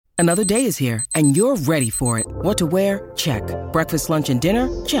Another day is here, and you're ready for it. What to wear? Check. Breakfast, lunch, and dinner?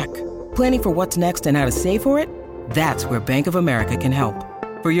 Check. Planning for what's next and how to save for it? That's where Bank of America can help.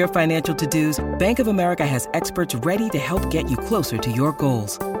 For your financial to-dos, Bank of America has experts ready to help get you closer to your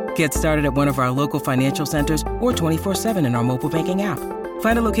goals. Get started at one of our local financial centers or 24/7 in our mobile banking app.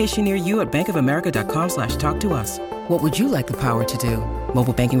 Find a location near you at bankofamerica.com/talktous. What would you like the power to do?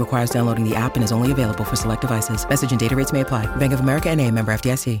 Mobile banking requires downloading the app and is only available for select devices. Message and data rates may apply. Bank of America N.A., member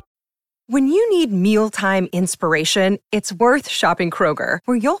FDIC. When you need mealtime inspiration, it's worth shopping Kroger,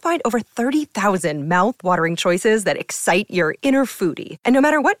 where you'll find over 30,000 mouth-watering choices that excite your inner foodie. And no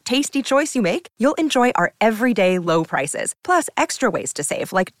matter what tasty choice you make, you'll enjoy our everyday low prices, plus extra ways to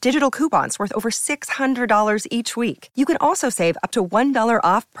save, like digital coupons worth over $600 each week. You can also save up to $1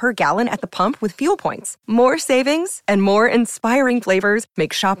 off per gallon at the pump with fuel points. More savings and more inspiring flavors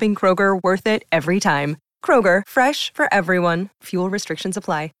make shopping Kroger worth it every time. Kroger, fresh for everyone. Fuel restrictions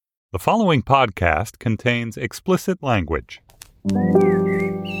apply. The following podcast contains explicit language.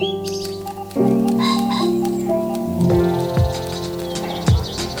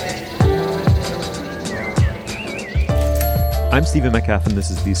 I'm Stephen Metcalf, and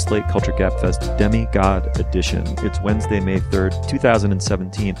this is the Slate Culture Gabfest Demigod Edition. It's Wednesday, May 3rd,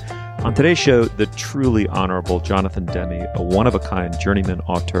 2017. On today's show, the truly honorable Jonathan Demme, a one-of-a-kind journeyman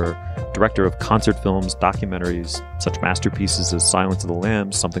auteur, director of concert films, documentaries, such masterpieces as Silence of the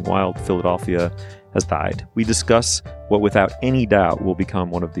Lambs, Something Wild, Philadelphia, has died. We discuss what without any doubt will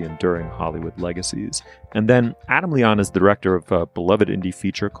become one of the enduring Hollywood legacies. And then Adam Leon is the director of a beloved indie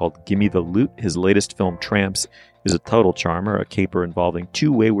feature called Gimme the Loot. His latest film, Tramps, is a total charmer, a caper involving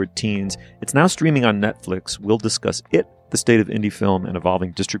two wayward teens. It's now streaming on Netflix. We'll discuss it, the state of indie film, and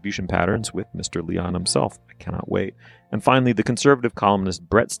evolving distribution patterns with Mr. Leon himself. I cannot wait. And finally, the conservative columnist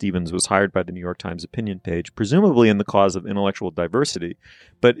Bret Stephens was hired by the New York Times opinion page, presumably in the cause of intellectual diversity.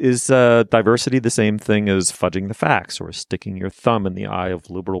 But is diversity the same thing as fudging the facts or sticking your thumb in the eye of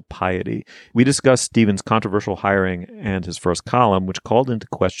liberal piety? We discuss Stephens' controversial hiring and his first column, which called into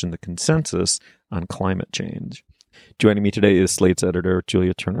question the consensus on climate change. Joining me today is Slate's editor,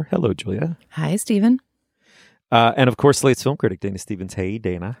 Julia Turner. Hello, Julia. Hi, Stephen. And of course, Slate's film critic, Dana Stevens. Hey,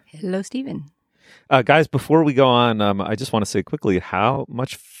 Dana. Hello, Stephen. Guys, before we go on, I just want to say quickly, how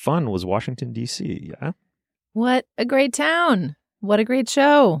much fun was Washington, D.C.? Yeah? What a great town. What a great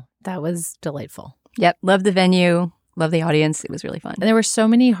show. That was delightful. Yep. Love the venue. Love the audience. It was really fun. And there were so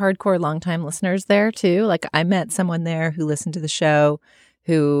many hardcore longtime listeners there, too. Like, I met someone there who listened to the show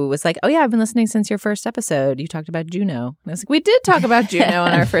who was like, oh, yeah, I've been listening since your first episode. You talked about Juno. And I was like, we did talk about Juno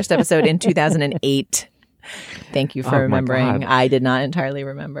in our first episode in 2008. Thank you for remembering. I did not entirely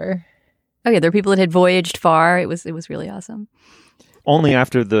remember. Oh, yeah. There were people that had voyaged far. It was really awesome. Only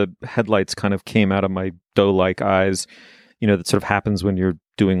after the headlights kind of came out of my doe-like eyes, you know, that sort of happens when you're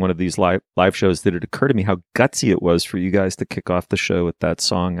doing one of these live shows, that it occurred to me how gutsy it was for you guys to kick off the show with that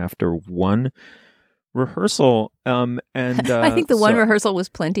song after one rehearsal. I think the one rehearsal was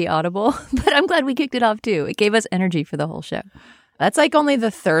plenty audible, but I'm glad we kicked it off too. It gave us energy for the whole show. That's like only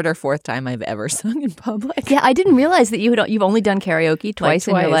the third or fourth time I've ever sung in public. Yeah, I didn't realize that you've only done karaoke twice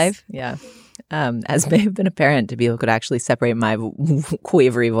in your life. Yeah. As may have been apparent to people who could actually separate my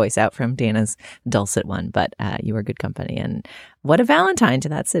quavery voice out from Dana's dulcet one. But you were good company. And what a Valentine to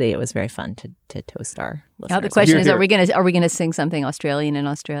that city. It was very fun to toast our listeners. Now the question is, are we gonna sing something Australian in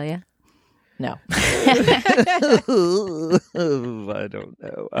Australia? No. I don't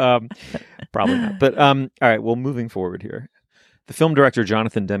know. Probably not. But all right, well, moving forward here. The film director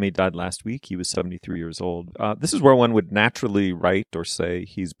Jonathan Demme died last week. He was 73 years old. This is where one would naturally write or say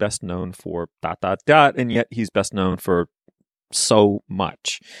he's best known for ... and yet he's best known for so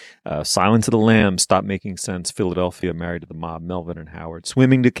much. Silence of the Lambs, Stop Making Sense, Philadelphia, Married to the Mob, Melvin and Howard,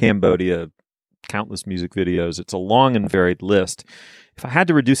 Swimming to Cambodia, countless music videos. It's a long and varied list. If I had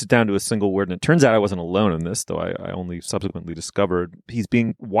to reduce it down to a single word, and it turns out I wasn't alone in this, though I only subsequently discovered, he's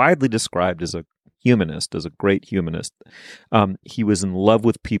being widely described as a humanist, as a great humanist. He was in love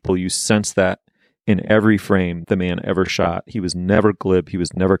with people. You sense that in every frame the man ever shot. He was never glib. He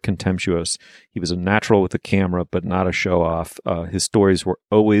was never contemptuous. He was a natural with the camera, but not a show-off. His stories were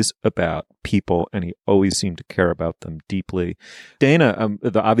always about people, and he always seemed to care about them deeply. Dana,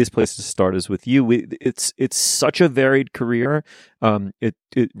 the obvious place to start is with you. It's such a varied career.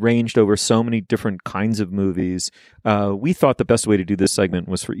 It ranged over so many different kinds of movies. We thought the best way to do this segment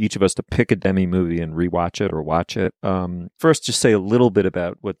was for each of us to pick a Demme movie and rewatch it or watch it. First, just say a little bit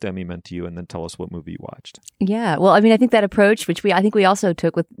about what Demme meant to you, and then tell us what movie movie you watched. Yeah. Well, I mean, I think that approach, which I think we also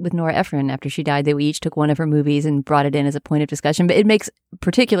took with Nora Ephron after she died, that we each took one of her movies and brought it in as a point of discussion. But it makes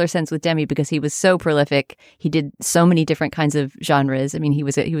particular sense with Demy because he was so prolific. He did so many different kinds of genres. I mean, he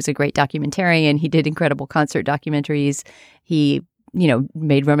was a great documentarian. He did incredible concert documentaries. He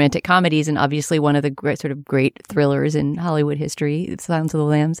made romantic comedies, and obviously one of the great thrillers in Hollywood history, Silence of the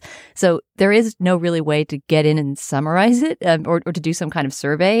Lambs. So there is no really way to get in and summarize it or to do some kind of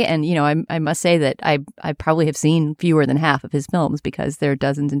survey. And, I must say that I probably have seen fewer than half of his films because there are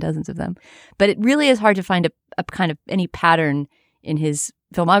dozens and dozens of them. But it really is hard to find a kind of any pattern in his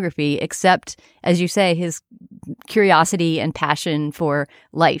filmography, except, as you say, his curiosity and passion for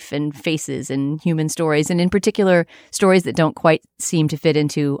life and faces and human stories, and in particular, stories that don't quite seem to fit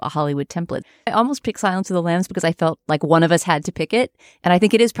into a Hollywood template. I almost picked Silence of the Lambs because I felt like one of us had to pick it, and I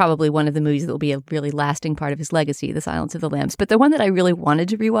think it is probably one of the movies that will be a really lasting part of his legacy, The Silence of the Lambs. But the one that I really wanted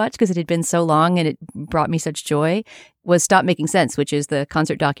to rewatch because it had been so long and it brought me such joy was Stop Making Sense, which is the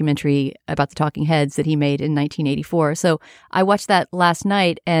concert documentary about the Talking Heads that he made in 1984. So I watched that last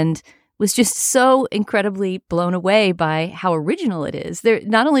night and was just so incredibly blown away by how original it is. There,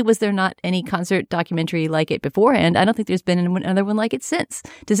 not only was there not any concert documentary like it beforehand, I don't think there's been another one like it since.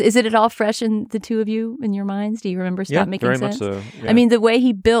 Is it at all fresh in the two of you, in your minds? Do you remember Stop Making Sense? Yeah, very much so. Yeah. I mean, the way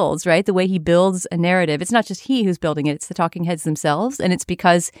he builds, right? The way he builds a narrative. It's not just he who's building it, it's the Talking Heads themselves. And it's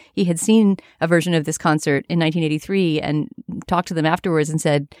because he had seen a version of this concert in 1983 and talked to them afterwards and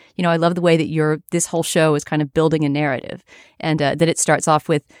said, I love the way that this whole show is kind of building a narrative. And that it starts off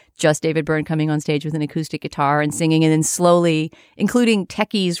with just David Byrne coming on stage with an acoustic guitar and singing, and then slowly, including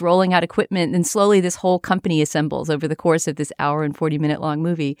techies rolling out equipment, and slowly this whole company assembles over the course of this hour and 40-minute long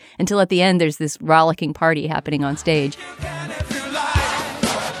movie until at the end there's this rollicking party happening on stage.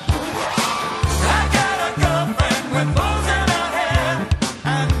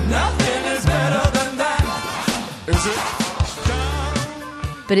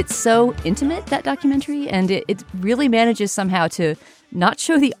 But it's so intimate, that documentary, and it really manages somehow to not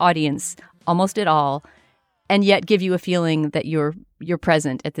show the audience almost at all, and yet give you a feeling that you're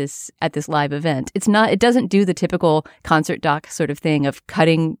present at this live event. It doesn't do the typical concert doc sort of thing of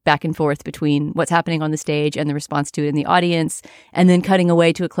cutting back and forth between what's happening on the stage and the response to it in the audience, and then cutting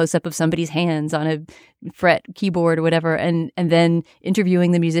away to a close-up of somebody's hands on a fret keyboard or whatever, and then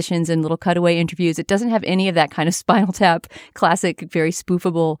interviewing the musicians in little cutaway interviews. It doesn't have any of that kind of Spinal Tap classic, very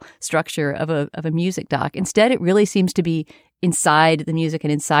spoofable structure of a music doc. Instead, it really seems to be inside the music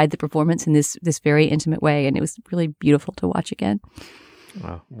and inside the performance in this very intimate way, and it was really beautiful to watch again.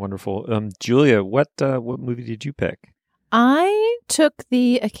 Wow, wonderful. Julia, what movie did you pick? I took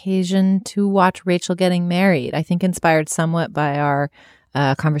the occasion to watch Rachel Getting Married. I think inspired somewhat by our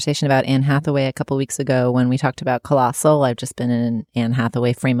conversation about Anne Hathaway a couple weeks ago when we talked about Colossal. I've just been in an Anne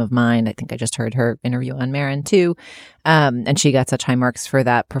Hathaway frame of mind. I think I just heard her interview on Maron too, and she got such high marks for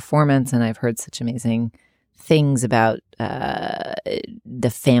that performance, and I've heard such amazing things about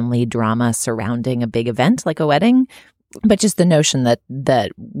the family drama surrounding a big event like a wedding, but just the notion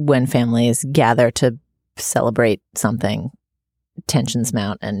that when families gather to celebrate something, tensions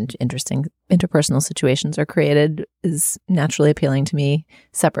mount and interesting interpersonal situations are created is naturally appealing to me,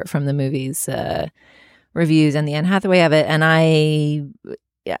 separate from the movie's reviews and the Anne Hathaway of it. And I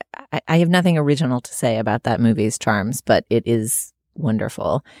have nothing original to say about that movie's charms, but it is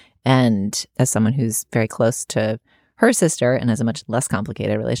wonderful. And as someone who's very close to her sister and has a much less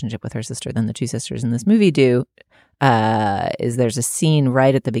complicated relationship with her sister than the two sisters in this movie do, there's a scene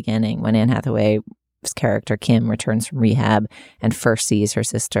right at the beginning when Anne Hathaway's character Kim returns from rehab and first sees her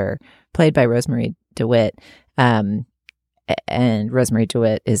sister, played by Rosemary DeWitt. And Rosemary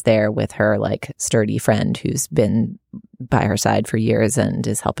DeWitt is there with her like sturdy friend who's been by her side for years and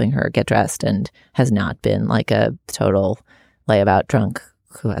is helping her get dressed and has not been like a total layabout drunk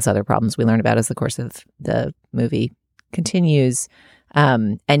who has other problems we learn about as the course of the movie continues.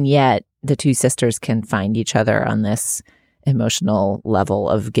 And yet the two sisters can find each other on this emotional level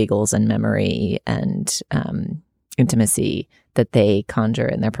of giggles and memory and intimacy that they conjure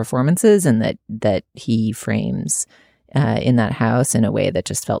in their performances, and that he frames in that house in a way that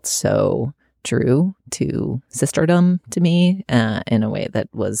just felt so true to sisterdom to me, in a way that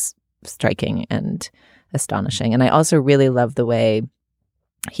was striking and astonishing. And I also really love the way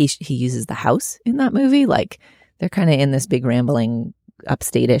he uses the house in that movie. Like they're kind of in this big rambling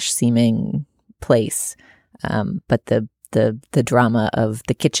upstate-ish seeming place, but the drama of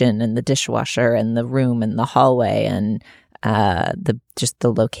the kitchen and the dishwasher and the room and the hallway and the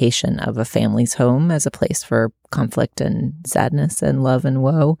location of a family's home as a place for conflict and sadness and love and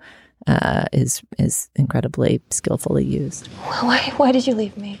woe is incredibly skillfully used. Why did you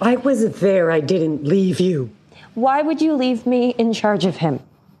leave me? I wasn't there. I didn't leave you. Why would you leave me in charge of him?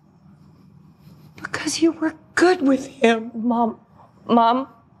 Because you were good with him. Mom,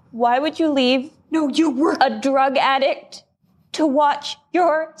 why would you leave? No, you were a drug addict to watch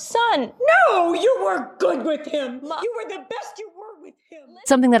your son. No, you were good with him. You were the best you were with him.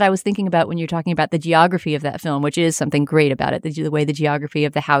 Something that I was thinking about when you're talking about the geography of that film, which is something great about it, the way the geography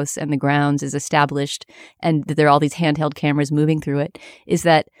of the house and the grounds is established and that there are all these handheld cameras moving through it, is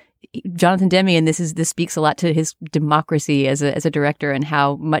that Jonathan Demme, and this speaks a lot to his democracy as a director and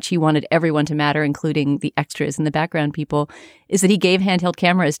how much he wanted everyone to matter, including the extras and the background people, is that he gave handheld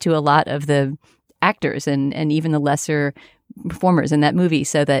cameras to a lot of the actors and even the lesser performers in that movie,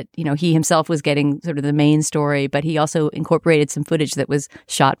 so that, you know, he himself was getting sort of the main story, but he also incorporated some footage that was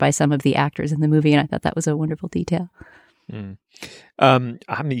shot by some of the actors in the movie, and I thought that was a wonderful detail. I'm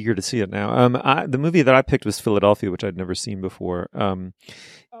eager to see it now. The movie that I picked was Philadelphia, which I'd never seen before.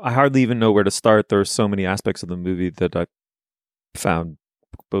 I hardly even know where to start. There are so many aspects of the movie that I found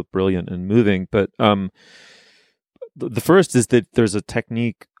both brilliant and moving, but the first is that there's a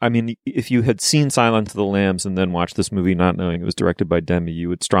technique. I mean, if you had seen Silence of the Lambs and then watched this movie not knowing it was directed by Demme, you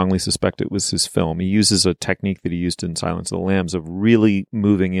would strongly suspect it was his film. He uses a technique that he used in Silence of the Lambs of really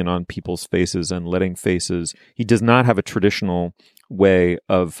moving in on people's faces and letting faces. He does not have a traditional way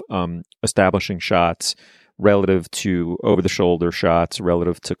of establishing shots relative to over-the-shoulder shots,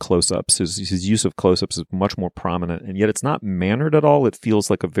 relative to close-ups. His use of close-ups is much more prominent, and yet it's not mannered at all. It feels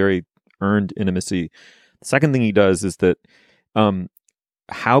like a very earned intimacy. The second thing he does is that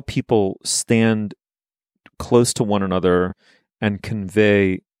how people stand close to one another and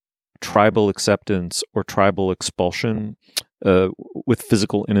convey tribal acceptance or tribal expulsion with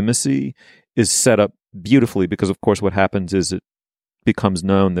physical intimacy is set up beautifully, because, of course, what happens is it becomes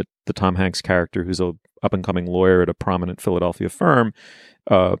known that the Tom Hanks character, who's a up-and-coming lawyer at a prominent Philadelphia firm,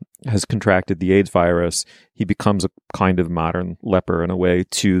 has contracted the AIDS virus. He becomes a kind of modern leper in a way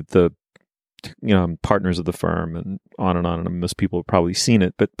to the partners of the firm, and on and on. And most people have probably seen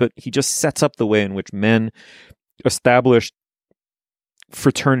it, but he just sets up the way in which men establish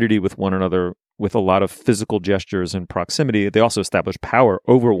fraternity with one another with a lot of physical gestures and proximity. They also establish power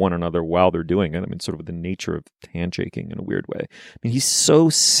over one another while they're doing it. I mean, sort of the nature of handshaking in a weird way. I mean, he's so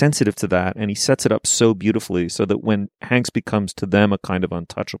sensitive to that, and he sets it up so beautifully so that when Hanks becomes to them a kind of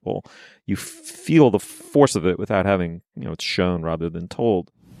untouchable, you feel the force of it without having, it's shown rather than told.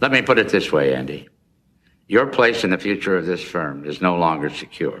 Let me put it this way, Andy. Your place in the future of this firm is no longer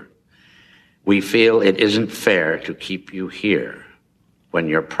secure. We feel it isn't fair to keep you here when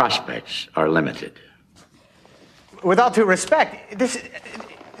your prospects are limited. With all due respect, this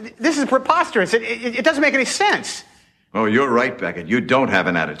is preposterous. It doesn't make any sense. Oh, you're right, Beckett. You don't have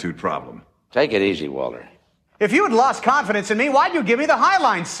an attitude problem. Take it easy, Walter. If you had lost confidence in me, why'd you give me the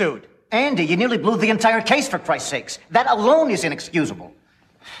Highline suit? Andy, you nearly blew the entire case, for Christ's sakes. That alone is inexcusable.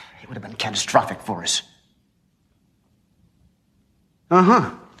 It would have been catastrophic for us.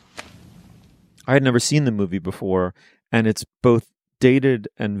 Uh-huh. I had never seen the movie before, and it's both dated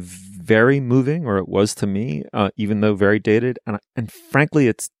and very moving, or it was to me, even though very dated. And frankly,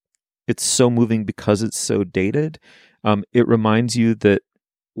 it's so moving because it's so dated. It reminds you that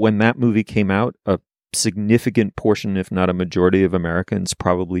when that movie came out, a significant portion, if not a majority of Americans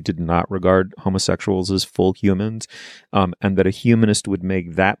probably did not regard homosexuals as full humans, and that a humanist would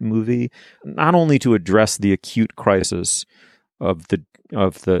make that movie not only to address the acute crisis of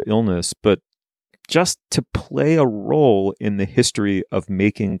the illness, but just to play a role in the history of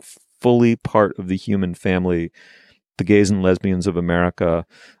making fully part of the human family the gays and lesbians of America,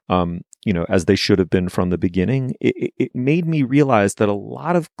 as they should have been from the beginning. It made me realize that a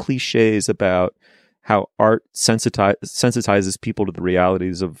lot of cliches about how art sensitizes people to the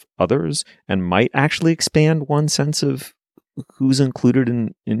realities of others and might actually expand one's sense of who's included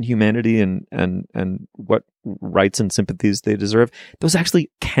in humanity and what rights and sympathies they deserve, those actually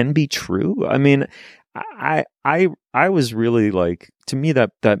can be true. I mean, I was really like, to me,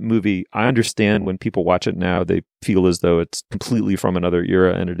 that movie, I understand when people watch it now, they feel as though it's completely from another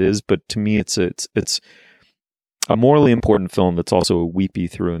era, and it is, but to me it's a morally important film that's also a weepy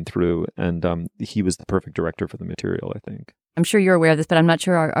through and through, and he was the perfect director for the material, I think. I'm sure you're aware of this, but I'm not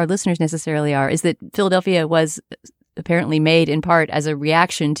sure our listeners necessarily are, is that Philadelphia was apparently made in part as a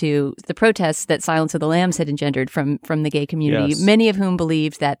reaction to the protests that Silence of the Lambs had engendered from the gay community, Yes. many of whom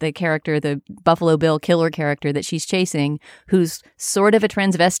believed that the character, the Buffalo Bill killer character that she's chasing, who's sort of a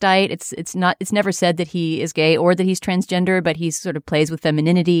transvestite, it's never said that he is gay or that he's transgender, but he sort of plays with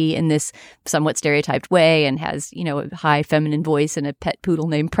femininity in this somewhat stereotyped way and has, you know, a high feminine voice and a pet poodle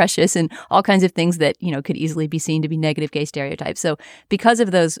named Precious and all kinds of things that, you know, could easily be seen to be negative gay stereotypes. So because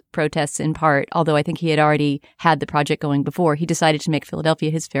of those protests in part, although I think he had already had the project going before, he decided to make Philadelphia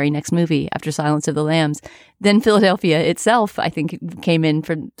his very next movie after Silence of the Lambs. Then Philadelphia itself, I think, came in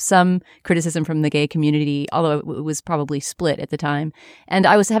for some criticism from the gay community, although it was probably split at the time. And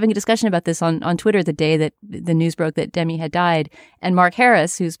I was having a discussion about this on Twitter the day that the news broke that Demi had died. And Mark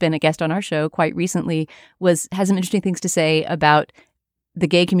Harris, who's been a guest on our show quite recently, has some interesting things to say about the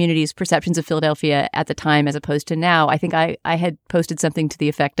gay community's perceptions of Philadelphia at the time as opposed to now. I think I had posted something to the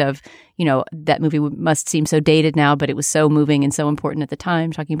effect of, you know, that movie must seem so dated now, but it was so moving and so important at the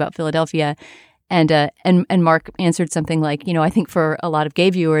time, talking about Philadelphia. And Mark answered something like, you know, I think for a lot of gay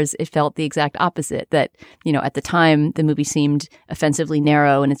viewers, it felt the exact opposite, that, you know, at the time, the movie seemed offensively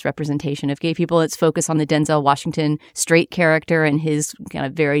narrow in its representation of gay people. Its focus on the Denzel Washington straight character and his kind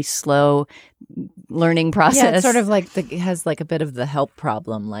of very slow learning process. Yeah, it's sort of like it has like a bit of the help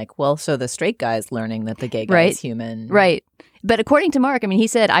problem. Like, well, so the straight guy's learning that the gay guy is human. Right. But according to Mark, I mean, he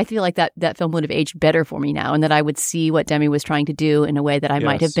said, I feel like that film would have aged better for me now and that I would see what Demi was trying to do in a way that I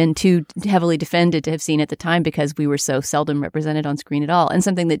might have been too heavily defended to have seen at the time because we were so seldom represented on screen at all. And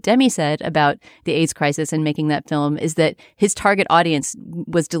something that Demi said about the AIDS crisis and making that film is that his target audience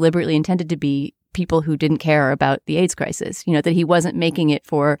was deliberately intended to be people who didn't care about the AIDS crisis, you know, that he wasn't making it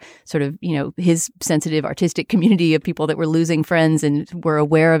for sort of, you know, his sensitive artistic community of people that were losing friends and were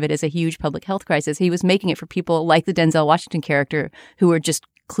aware of it as a huge public health crisis. He was making it for people like the Denzel Washington character who were just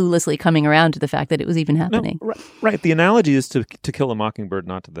cluelessly coming around to the fact that it was even happening. No, right. The analogy is to Kill a Mockingbird,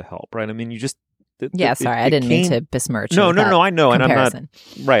 not To the Help, right? I mean, you just... I didn't mean to besmirch. No, I know. Comparison.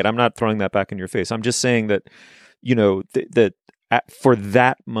 And I'm not throwing that back in your face. I'm just saying that, you know, for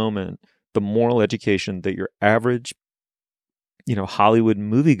that moment, the moral education that your average, you know, Hollywood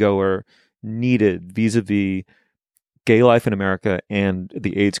moviegoer needed vis-a-vis gay life in America and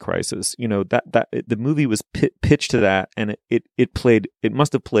the AIDS crisis, you know, that the movie was pitched to that, and it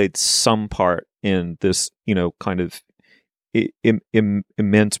must have played some part in this, you know, kind of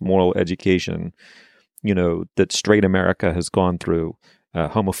immense moral education, you know, that straight America has gone through.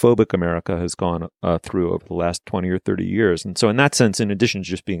 Homophobic America has gone through over the last 20 or 30 years. And so in that sense, in addition to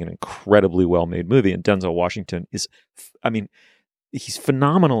just being an incredibly well-made movie, and Denzel Washington is, I mean, he's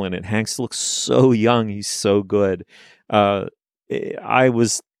phenomenal in it. Hanks looks so young. He's so good. I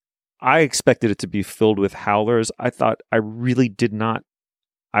expected it to be filled with howlers. I really did not.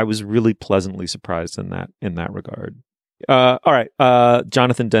 I was really pleasantly surprised in that regard. All right.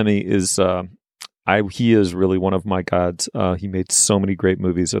 Jonathan Demme is... he is really one of my gods. He made so many great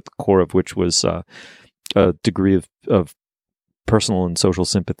movies, at the core of which was a degree of personal and social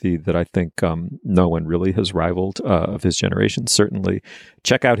sympathy that I think no one really has rivaled of his generation. Certainly,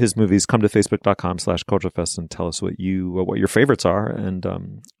 check out his movies. Come to facebook.com/CultureFest and tell us what your favorites are and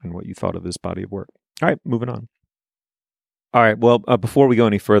what you thought of his body of work. All right, moving on. All right. Well, before we go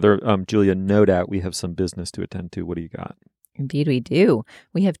any further, Julia, no doubt we have some business to attend to. What do you got? Indeed, we do.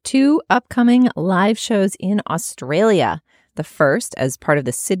 We have 2 upcoming live shows in Australia. The first, as part of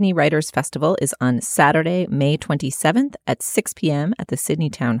the Sydney Writers' Festival, is on Saturday, May 27th at 6 p.m. at the Sydney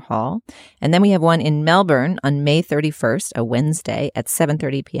Town Hall. And then we have one in Melbourne on May 31st, a Wednesday, at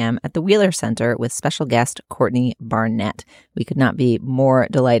 7:30 p.m. at the Wheeler Centre with special guest Courtney Barnett. We could not be more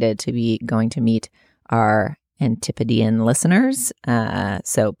delighted to be going to meet our Antipodean listeners.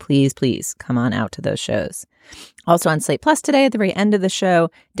 So please come on out to those shows. Also on Slate Plus today, at the very end of the show,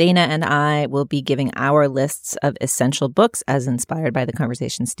 Dana and I will be giving our lists of essential books as inspired by the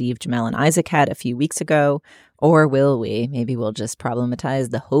conversation Steve, Jamel, and Isaac had a few weeks ago. Or will we? Maybe we'll just problematize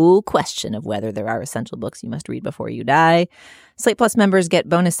the whole question of whether there are essential books you must read before you die. Slate Plus members get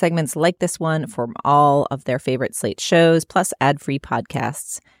bonus segments like this one from all of their favorite Slate shows, plus ad-free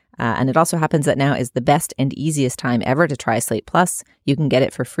podcasts. And it also happens that now is the best and easiest time ever to try Slate Plus. You can get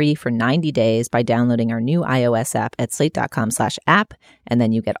it for free for 90 days by downloading our new iOS app at slate.com/app, and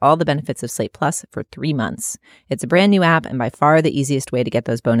then you get all the benefits of Slate Plus for 3 months. It's a brand new app and by far the easiest way to get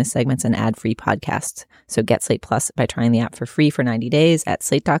those bonus segments and ad-free podcasts. So get Slate Plus by trying the app for free for 90 days at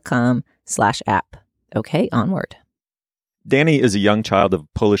slate.com/app. Okay, onward. Danny is a young child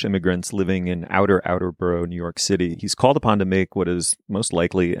of Polish immigrants living in outer borough, New York City. He's called upon to make what is most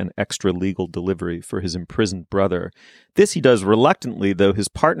likely an extra-legal delivery for his imprisoned brother. This he does reluctantly, though his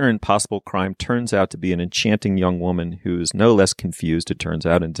partner in possible crime turns out to be an enchanting young woman who is no less confused, it turns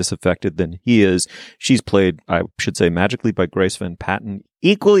out, and disaffected than he is. She's played, I should say, magically by Grace Van Patten.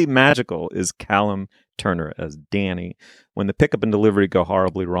 Equally magical is Callum Turner as Danny. When the pickup and delivery go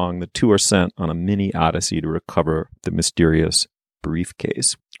horribly wrong, the two are sent on a mini odyssey to recover the mysterious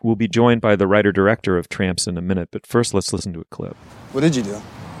briefcase. We'll be joined by the writer-director of Tramps in a minute, but first let's listen to a clip. What did you do?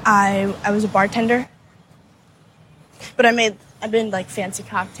 I was a bartender, but I made like fancy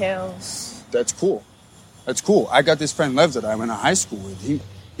cocktails. That's cool. That's cool. I got this friend Lev that I went to high school with.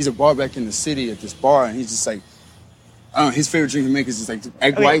 He's a bar back in the city at this bar, and he's just like, I don't know, his favorite drink he makes is like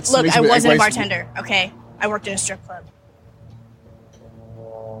egg whites. Look, I wasn't a bartender, okay? I worked in a strip club.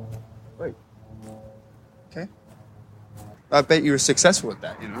 Wait. Okay. I bet you were successful at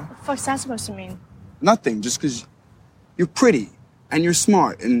that, you know? What the fuck's that supposed to mean? Nothing, just because you're pretty and you're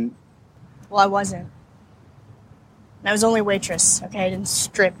smart and... Well, I wasn't. And I was only a waitress, okay? I didn't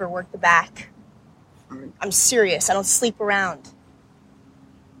strip or work the back. Right. I'm serious. I don't sleep around.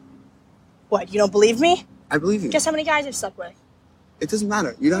 What, you don't believe me? I believe you. Guess how many guys I've slept with? It doesn't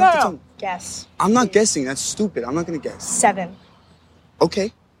matter. You don't have to tell me. Guess. I'm not guessing. That's stupid. I'm not going to guess. 7.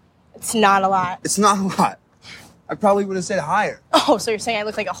 Okay. It's not a lot. It's not a lot. I probably would have said higher. Oh, so you're saying I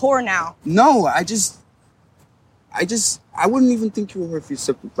look like a whore now? No, I wouldn't even think you were if you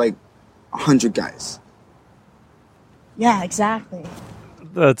slept with like 100 guys. Yeah, exactly.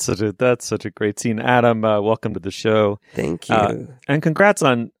 That's such a great scene. Adam, welcome to the show. Thank you. And congrats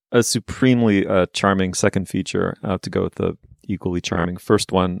on a supremely charming second feature to go with the equally charming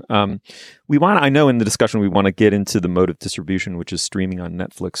first one. I know in the discussion we want to get into the mode of distribution, which is streaming on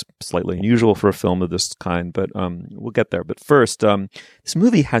Netflix, slightly unusual for a film of this kind, but we'll get there. But first, this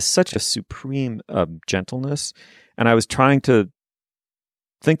movie has such a supreme gentleness, and I was trying to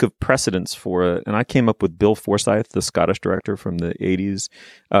think of precedents for it, and I came up with Bill Forsyth, the Scottish director from the 80s.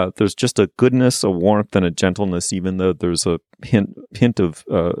 There's just a goodness, a warmth, and a gentleness, even though there's a hint of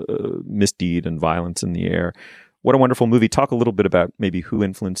misdeed and violence in the air. What a wonderful movie. Talk a little bit about maybe who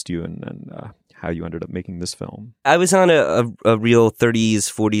influenced you and how you ended up making this film. I was on a real 30s,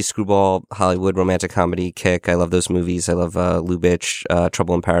 40s screwball Hollywood romantic comedy kick. I love those movies. I love Lubitsch.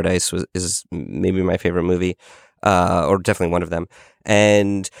 Trouble in Paradise is maybe my favorite movie, or definitely one of them.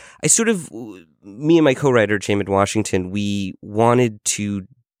 And me and my co-writer, Jamin Washington, we wanted to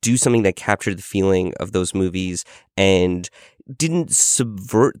do something that captured the feeling of those movies and didn't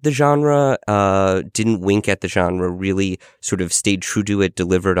subvert the genre, didn't wink at the genre, really sort of stayed true to it,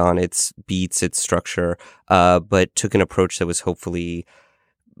 delivered on its beats, its structure, but took an approach that was hopefully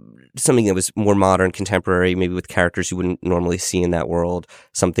something that was more modern, contemporary, maybe with characters you wouldn't normally see in that world,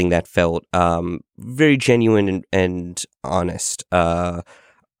 something that felt very genuine and honest.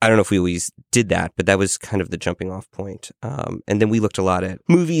 I don't know if we always did that, but that was kind of the jumping off point. And then we looked a lot at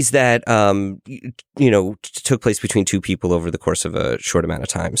movies that, took place between two people over the course of a short amount of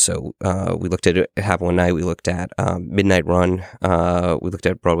time. So we looked at It Happened One Night. We looked at Midnight Run. We looked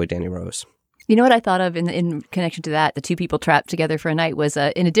at Broadway Danny Rose. You know what I thought of in connection to that? The two people trapped together for a night was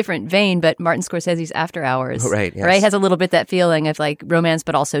in a different vein, but Martin Scorsese's After Hours. Oh, right, yes. Right? Has a little bit that feeling of like romance,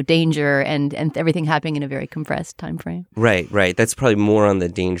 but also danger and everything happening in a very compressed time frame. Right. That's probably more on the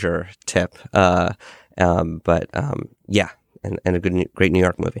danger tip. Yeah, and a great New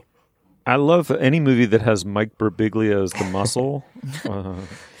York movie. I love any movie that has Mike Birbiglia as the muscle.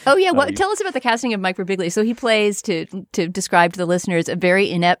 Oh, yeah. Tell us about the casting of Mike Birbiglia. So he plays, to describe to the listeners, a very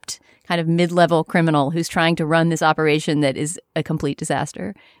inept kind of mid-level criminal who's trying to run this operation that is a complete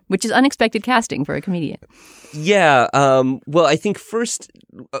disaster, which is unexpected casting for a comedian. Yeah. Well, I think first,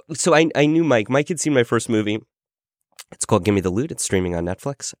 so I knew Mike. Mike had seen my first movie. It's called Gimme the Loot. It's streaming on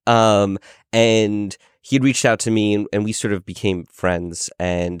Netflix. And he had reached out to me and we sort of became friends.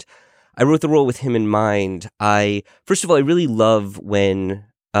 And I wrote the role with him in mind. First of all, I really love when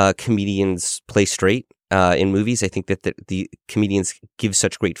comedians play straight in movies. I think that the comedians give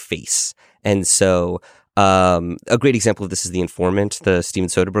such great face. And so a great example of this is The Informant, the Steven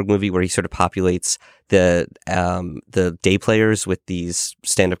Soderbergh movie, where he sort of populates the day players with these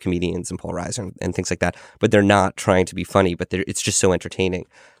stand-up comedians and Paul Reiser and things like that. But they're not trying to be funny, but it's just so entertaining.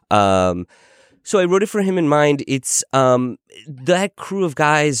 So I wrote it for him in mind. It's that crew of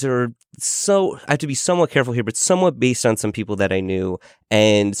guys I have to be somewhat careful here, but somewhat based on some people that I knew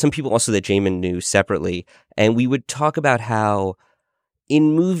and some people also that Jamin knew separately. And we would talk about how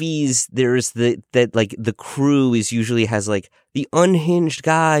in movies, there's the crew is usually has like the unhinged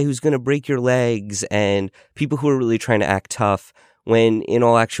guy who's going to break your legs and people who are really trying to act tough, when in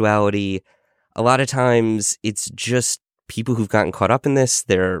all actuality, a lot of times it's just people who've gotten caught up in this.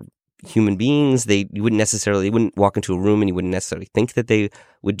 They're human beings. You wouldn't walk into a room and you wouldn't necessarily think that they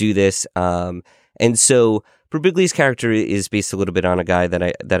would do this. And so Birbiglia's character is based a little bit on a guy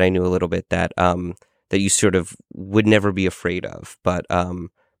that I knew a little bit that you sort of would never be afraid of, but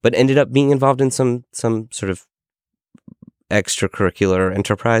ended up being involved in some sort of extracurricular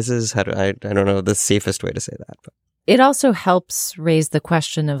enterprises. I don't know the safest way to say that, but. It also helps raise the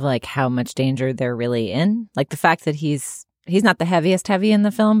question of like how much danger they're really in. Like the fact that he's not the heavy in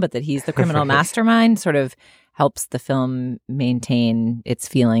the film, but that he's the criminal mastermind sort of helps the film maintain its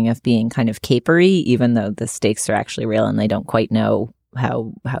feeling of being kind of capery, even though the stakes are actually real and they don't quite know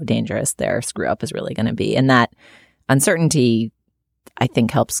how dangerous their screw up is really going to be. And that uncertainty, I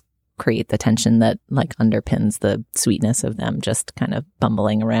think, helps create the tension that like underpins the sweetness of them just kind of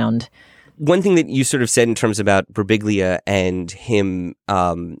bumbling around. One thing that you sort of said in terms about Birbiglia and him,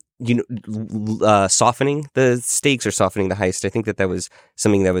 softening the stakes or softening the heist, I think that was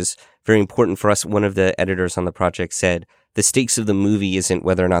something that was very important for us. One of the editors on the project said, the stakes of the movie isn't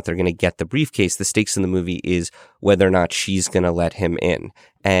whether or not they're going to get the briefcase. The stakes in the movie is whether or not she's going to let him in.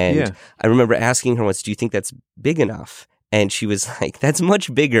 And I remember asking her once, do you think that's big enough? And she was like, that's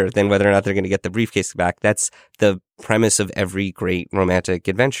much bigger than whether or not they're going to get the briefcase back. That's the premise of every great romantic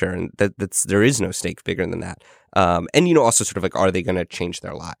adventure. And there is no stake bigger than that. And, also sort of like, are they going to change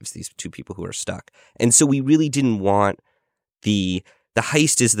their lives? These two people who are stuck. And so we really didn't want the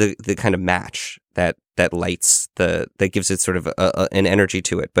heist is the kind of match that lights that gives it sort of an energy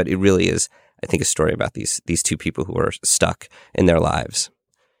to it. But it really is, I think, a story about these two people who are stuck in their lives.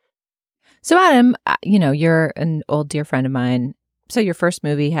 So Adam, you're an old dear friend of mine. So your first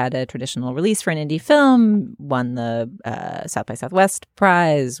movie had a traditional release for an indie film, won the South by Southwest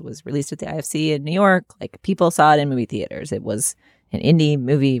prize, was released at the IFC in New York. Like people saw it in movie theaters. It was an indie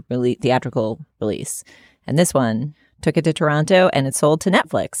movie theatrical release. And this one took it to Toronto and it sold to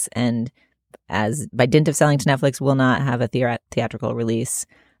Netflix. And as by dint of selling to Netflix, will not have a theatrical release.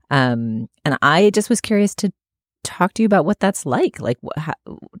 And I just was curious to talk to you about what that's like. Like,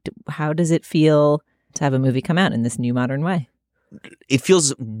 how does it feel to have a movie come out in this new modern way? It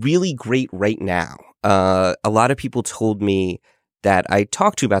feels really great right now. A lot of people told me that I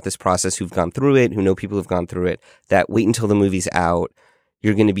talked to about this process who've gone through it, who know people who've gone through it, that wait until the movie's out.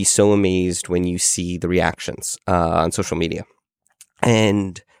 You're going to be so amazed when you see the reactions on social media.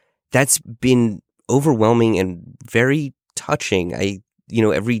 And that's been overwhelming and very touching.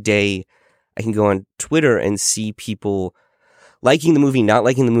 Every day I can go on Twitter and see people liking the movie, not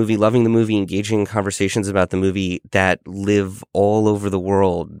liking the movie, loving the movie, engaging in conversations about the movie that live all over the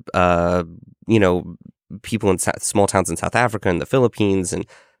world. People in small towns in South Africa and the Philippines and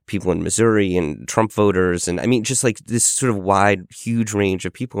people in Missouri and Trump voters. And I mean, just like this sort of wide, huge range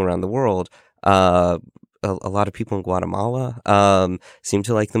of people around the world. A lot of people in Guatemala seem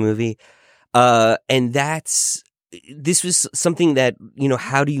to like the movie. And this was something that,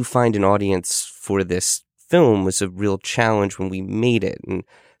 how do you find an audience for this film was a real challenge when we made it, and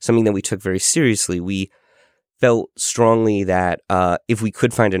something that we took very seriously. We felt strongly that if we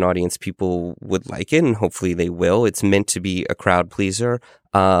could find an audience, people would like it, and hopefully they will. It's meant to be a crowd pleaser.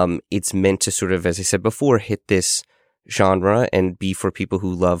 It's meant to sort of, as I said before, hit this genre and be for people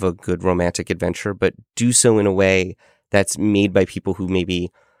who love a good romantic adventure, but do so in a way that's made by people who maybe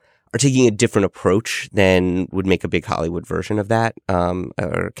are taking a different approach than would make a big Hollywood version of that,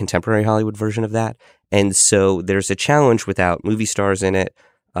 or contemporary Hollywood version of that. And so there's a challenge without movie stars in it,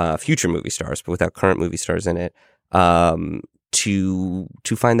 future movie stars, but without current movie stars in it, to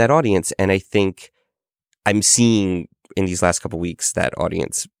find that audience. And I think I'm seeing in these last couple of weeks that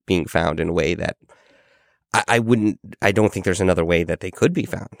audience being found in a way that I don't think there's another way that they could be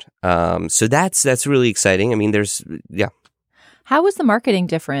found. So that's really exciting. I mean, How was the marketing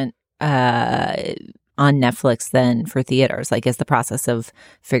different on Netflix than for theaters? Like, is the process of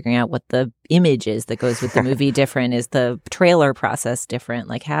figuring out what the image is that goes with the movie different? Is the trailer process different?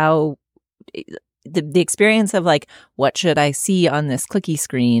 Like, how the experience of like, what should I see on this clicky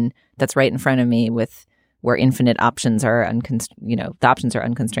screen that's right in front of me with where infinite options are the options are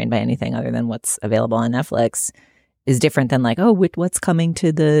unconstrained by anything other than what's available on Netflix is different than like, oh, what's coming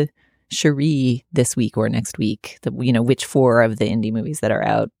to the Cherie this week or next week? Which 4 of the indie movies that are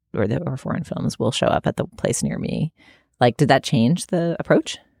out or foreign films will show up at the place near me? Like, did that change the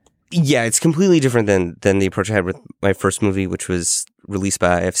approach? Yeah, it's completely different than the approach I had with my first movie, which was released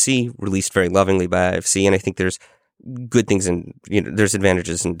by IFC, released very lovingly by IFC. And I think there's good things and, there's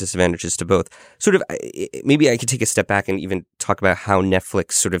advantages and disadvantages to both. Sort of, maybe I could take a step back and even talk about how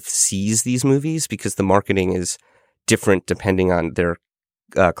Netflix sort of sees these movies, because the marketing is different depending on their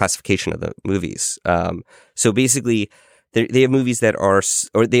classification of the movies. So basically, they have movies that are,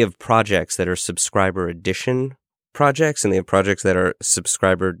 or they have projects that are subscriber edition projects, and they have projects that are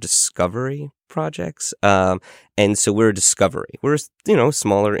subscriber discovery projects. And so we're a discovery. We're,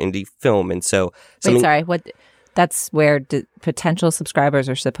 smaller indie film. And so... That's where potential subscribers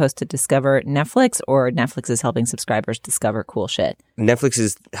are supposed to discover Netflix, or Netflix is helping subscribers discover cool shit? Netflix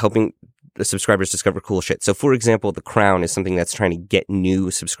is helping the subscribers discover cool shit. So, for example, The Crown is something that's trying to get new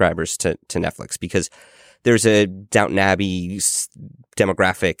subscribers to Netflix, because there's a Downton Abbey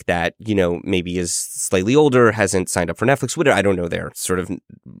demographic that, maybe is slightly older, hasn't signed up for Netflix. Whatever, I don't know their sort of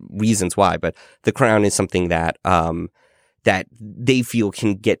reasons why, but The Crown is something that that they feel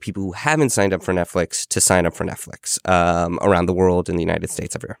can get people who haven't signed up for Netflix to sign up for Netflix around the world, in the United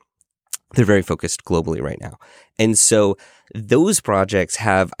States, everywhere. They're very focused globally right now. And so those projects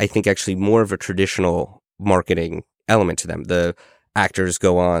have, I think, actually more of a traditional marketing element to them. The actors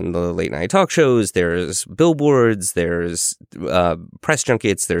go on the late night talk shows, there's billboards, there's press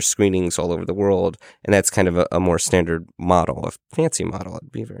junkets, there's screenings all over the world. And that's kind of a more standard model, a fancy model.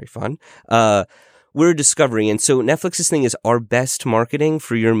 It'd be very fun. We're a discovery. And so Netflix's thing is, our best marketing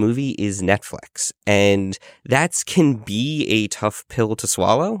for your movie is Netflix. And that can be a tough pill to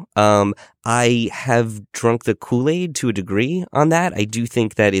swallow. I have drunk the Kool-Aid to a degree on that. I do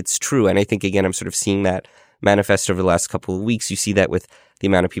think that it's true. And I think, again, I'm sort of seeing that manifest over the last couple of weeks. You see that with the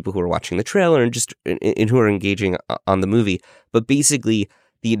amount of people who are watching the trailer and just who are engaging on the movie. But basically,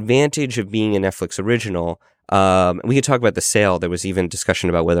 the advantage of being a Netflix original, we could talk about the sale. There was even discussion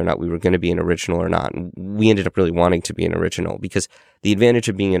about whether or not we were going to be an original or not. And we ended up really wanting to be an original, because the advantage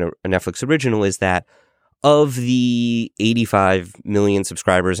of being a Netflix original is that of the 85 million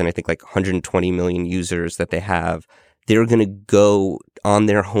subscribers and I think like 120 million users that they have, they're going to go on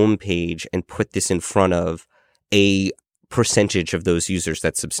their homepage and put this in front of a percentage of those users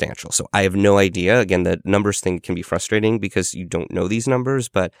that's substantial. So I have no idea. Again, the numbers thing can be frustrating because you don't know these numbers,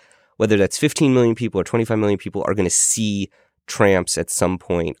 but whether that's 15 million people or 25 million people are going to see Tramps at some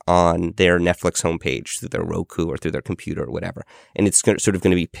point on their Netflix homepage through their Roku or through their computer or whatever. And it's sort of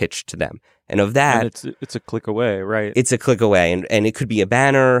going to be pitched to them. And of that... And it's a click away, right? It's a click away. And it could be a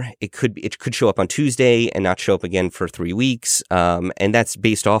banner. It could show up on Tuesday and not show up again for 3 weeks. And that's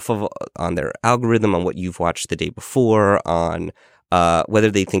based off of on their algorithm, on what you've watched the day before, on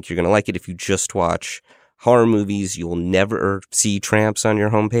whether they think you're going to like it. If you just watch horror movies, you'll never see Tramps on your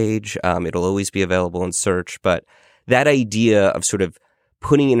homepage. It'll always be available in search. But that idea of sort of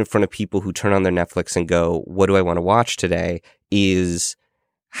putting it in front of people who turn on their Netflix and go, what do I want to watch today, is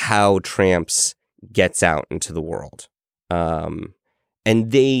how Tramps gets out into the world. And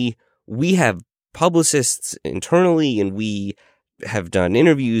we have publicists internally, and we have done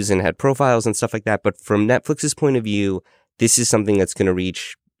interviews and had profiles and stuff like that. But from Netflix's point of view, this is something that's going to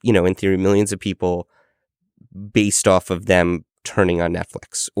reach, in theory, millions of people based off of them turning on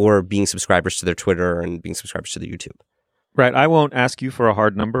Netflix or being subscribers to their Twitter and being subscribers to their YouTube. Right. I won't ask you for a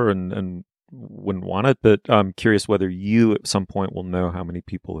hard number and wouldn't want it, but I'm curious whether you at some point will know how many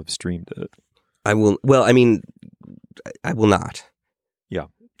people have streamed it. I will. Well, I mean, I will not. Yeah.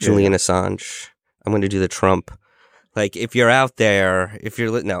 Julian Assange. I'm going to do the Trump. Like, if you're out there,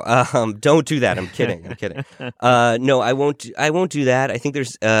 don't do that. I'm kidding. No, I won't do that. I think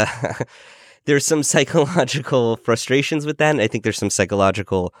there's some psychological frustrations with that, and I think there's some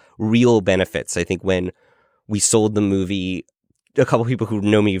psychological real benefits. I think when we sold the movie, a couple people who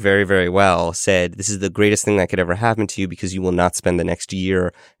know me very, very well said, this is the greatest thing that could ever happen to you, because you will not spend the next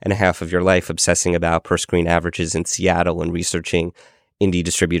year and a half of your life obsessing about per screen averages in Seattle and researching indie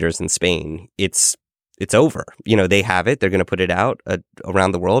distributors in Spain. It's over. They have it. They're going to put it out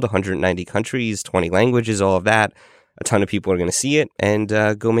around the world, 190 countries, 20 languages, all of that. A ton of people are going to see it, and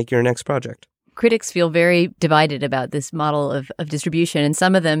go make your next project. Critics feel very divided about this model of distribution, and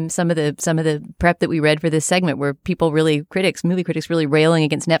some of the prep that we read for this segment were movie critics really railing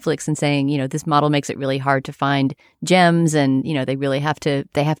against Netflix and saying, this model makes it really hard to find gems, and they really have to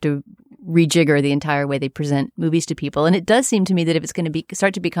rejigger the entire way they present movies to people. And it does seem to me that if it's going to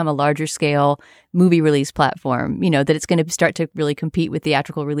start to become a larger scale movie release platform, that it's going to start to really compete with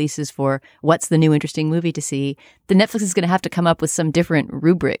theatrical releases for what's the new interesting movie to see, the Netflix is going to have to come up with some different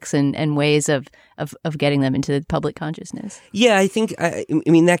rubrics and ways of getting them into the public consciousness. Yeah, I think, I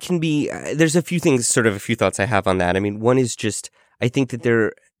mean, that can be, there's a few thoughts I have on that. I mean, one is just, I think that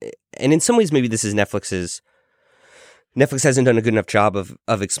and in some ways maybe this is Netflix's Netflix hasn't done a good enough job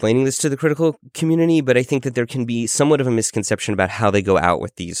of explaining this to the critical community, but I think that there can be somewhat of a misconception about how they go out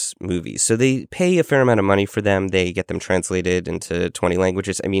with these movies. So they pay a fair amount of money for them. They get them translated into 20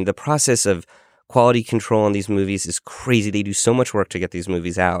 languages. I mean, the process of quality control on these movies is crazy. They do so much work to get these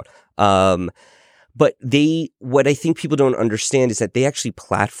movies out. But what I think people don't understand is that they actually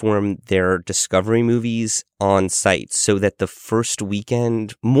platform their Discovery movies on sites so that the first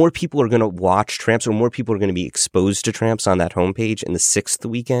weekend, more people are going to watch Tramps, or more people are going to be exposed to Tramps on that homepage in the sixth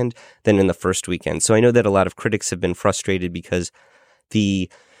weekend than in the first weekend. So I know that a lot of critics have been frustrated because the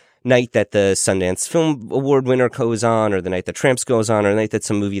night that the Sundance Film Award winner goes on, or the night that Tramps goes on, or the night that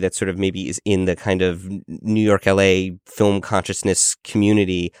some movie that sort of maybe is in the kind of New York, LA film consciousness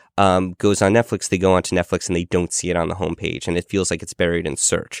community goes on Netflix, they go onto Netflix and they don't see it on the homepage, and it feels like it's buried in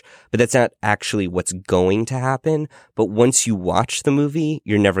search. But that's not actually what's going to happen. But once you watch the movie,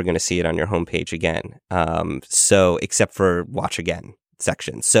 you're never going to see it on your homepage again. So except for watch again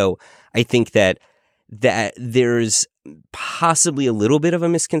section. So I think that there's possibly a little bit of a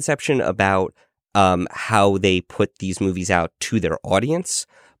misconception about how they put these movies out to their audience.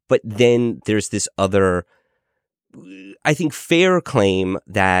 But then there's this other, I think, fair claim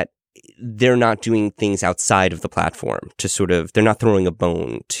that they're not doing things outside of the platform to sort of, they're not throwing a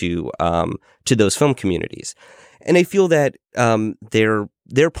bone to those film communities. And I feel that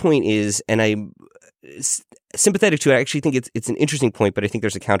their point is, and I'm sympathetic to it. I actually think it's an interesting point, but I think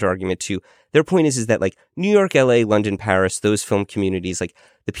there's a counter argument too. Their point is that like New York, LA, London, Paris, those film communities, like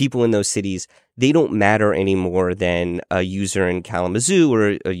the people in those cities, they don't matter any more than a user in Kalamazoo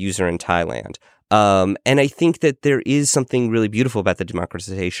or a user in Thailand. And I think that there is something really beautiful about the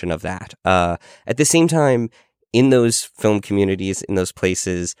democratization of that. At the same time, in those film communities, in those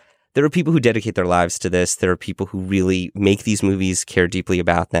places, there are people who dedicate their lives to this. There are people who really make these movies, care deeply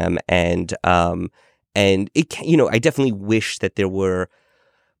about them, and it, I definitely wish that there were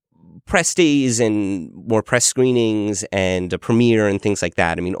press days and more press screenings and a premiere and things like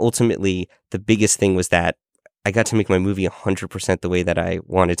that. I mean, ultimately, the biggest thing was that I got to make my movie 100% the way that I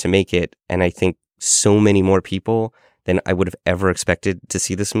wanted to make it. And I think so many more people than I would have ever expected to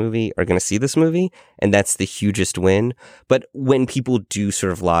see this movie are going to see this movie. And that's the hugest win. But when people do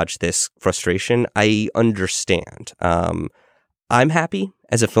sort of lodge this frustration, I understand. I'm happy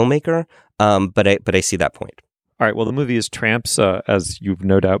as a filmmaker, but I see that point. All right. Well, the movie is Tramps, as you've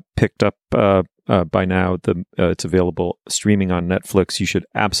no doubt picked up by now. It's available streaming on Netflix. You should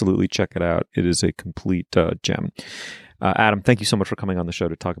absolutely check it out. It is a complete gem. Adam, thank you so much for coming on the show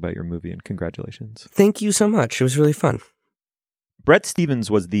to talk about your movie, and congratulations. Thank you so much. It was really fun. Bret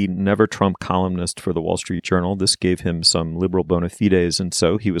Stephens was the Never Trump columnist for the Wall Street Journal. This gave him some liberal bona fides, and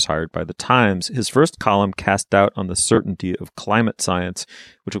so he was hired by the Times. His first column cast doubt on the certainty of climate science,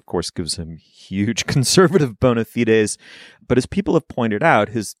 which of course gives him huge conservative bona fides. But as people have pointed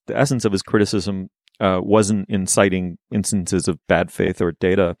out, the essence of his criticism wasn't in citing instances of bad faith or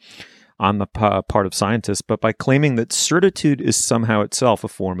data on the part of scientists, but by claiming that certitude is somehow itself a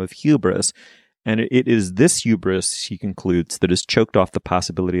form of hubris. And it is this hubris, he concludes, that has choked off the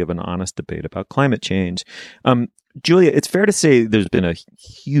possibility of an honest debate about climate change. Julia, it's fair to say there's been a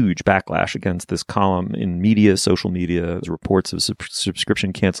huge backlash against this column in media, social media, reports of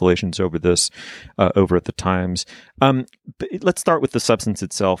subscription cancellations over this, over at the Times. But let's start with the substance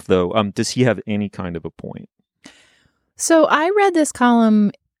itself, though. Does he have any kind of a point? So I read this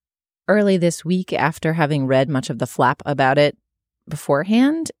column early this week after having read much of the flap about it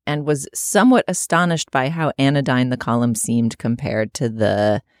beforehand, and was somewhat astonished by how anodyne the column seemed compared to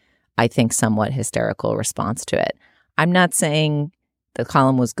the, I think, somewhat hysterical response to it. I'm not saying the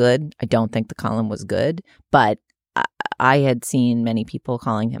column was good. I don't think the column was good, but I had seen many people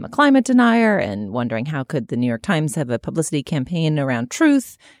calling him a climate denier and wondering how could the New York Times have a publicity campaign around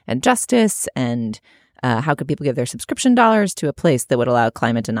truth and justice, and how could people give their subscription dollars to a place that would allow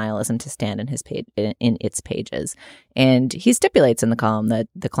climate denialism to stand in its pages? And he stipulates in the column that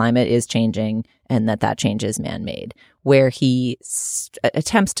the climate is changing and that change is man-made, where he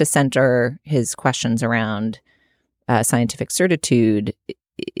attempts to center his questions around scientific certitude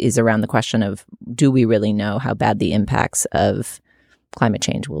is around the question of, do we really know how bad the impacts of climate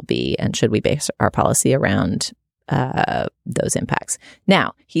change will be, and should we base our policy around those impacts?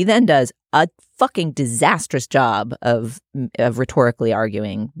 Now, he then does a fucking disastrous job of rhetorically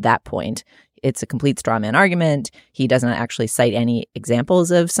arguing that point. It's a complete straw man argument. He doesn't actually cite any examples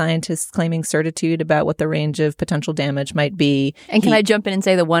of scientists claiming certitude about what the range of potential damage might be. And can I jump in and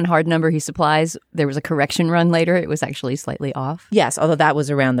say the one hard number he supplies, there was a correction run later. It was actually slightly off. Yes, although that was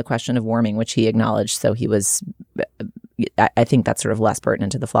around the question of warming, which he acknowledged. So he was, I think that's sort of less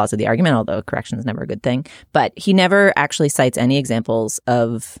pertinent to the flaws of the argument, although correction is never a good thing. But he never actually cites any examples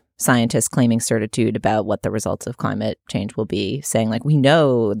of scientists claiming certitude about what the results of climate change will be, saying like, we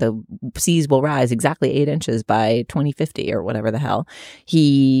know the seas will rise exactly 8 inches by 2050 or whatever the hell.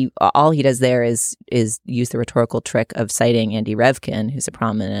 All he does there is use the rhetorical trick of citing Andy Revkin, who's a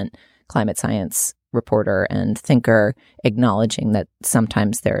prominent climate science reporter and thinker, acknowledging that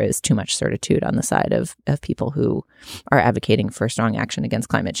sometimes there is too much certitude on the side of people who are advocating for strong action against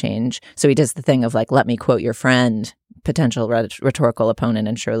climate change. So he does the thing of like, let me quote your friend, potential rhetorical opponent,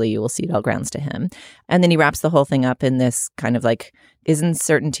 and surely you will cede all grounds to him. And then he wraps the whole thing up in this kind of like, isn't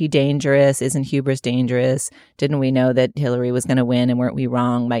certainty dangerous? Isn't hubris dangerous? Didn't we know that Hillary was going to win and weren't we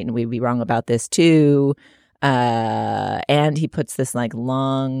wrong? Mightn't we be wrong about this too? And he puts this like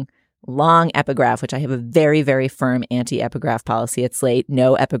long epigraph, which I have a very, very firm anti-epigraph policy at Slate.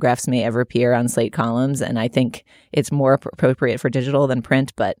 No epigraphs may ever appear on Slate columns, and I think it's more appropriate for digital than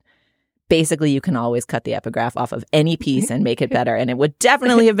print, but basically you can always cut the epigraph off of any piece and make it better, and it would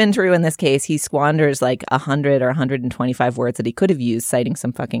definitely have been true in this case. He squanders like 100 or 125 words that he could have used, citing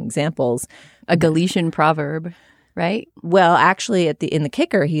some fucking examples. A Galician proverb, right? Well, actually, in the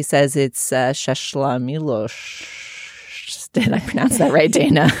kicker, he says it's Szeszla Milosz. Did I pronounce that right,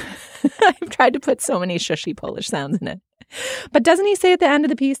 Dana? I've tried to put so many shushy Polish sounds in it. But doesn't he say at the end of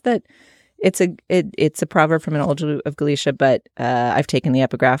the piece that it's a proverb from an old Jew of Galicia, but I've taken the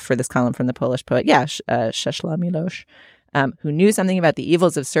epigraph for this column from the Polish poet, Czesław Miłosz, who knew something about the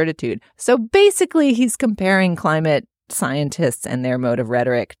evils of certitude. So basically he's comparing climate scientists and their mode of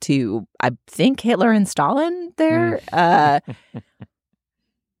rhetoric to, I think, Hitler and Stalin there.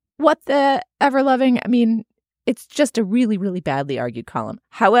 What the ever-loving, I mean, it's just a really, really badly argued column.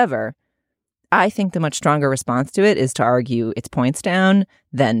 However, I think the much stronger response to it is to argue its points down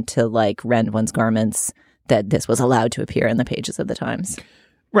than to like rend one's garments that this was allowed to appear in the pages of the Times.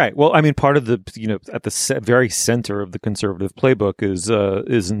 Right. Well, I mean, part of the, at the very center of the conservative playbook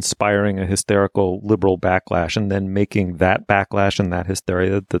is inspiring a hysterical liberal backlash and then making that backlash and that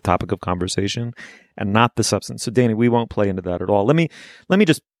hysteria the topic of conversation and not the substance. So, Dana, we won't play into that at all. Let me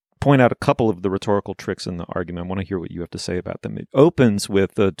just point out a couple of the rhetorical tricks in the argument. I want to hear what you have to say about them. It opens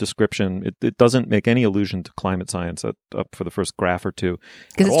with a description. It doesn't make any allusion to climate science up for the first graph or two.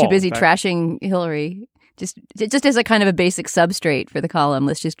 Because it's too busy trashing Hillary. Just as a kind of a basic substrate for the column,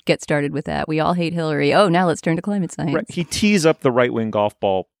 let's just get started with that. We all hate Hillary. Oh, now let's turn to climate science. Right. He tees up the right-wing golf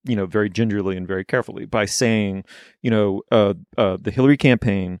ball, very gingerly and very carefully by saying, the Hillary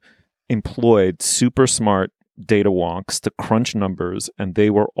campaign employed super smart data wonks to crunch numbers, and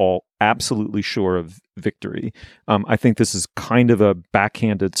they were all absolutely sure of victory. I think this is kind of a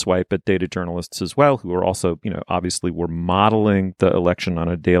backhanded swipe at data journalists as well, who are also, obviously were modeling the election on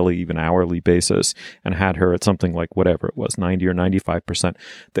a daily, even hourly basis, and had her at something like whatever it was, 90 or 95%.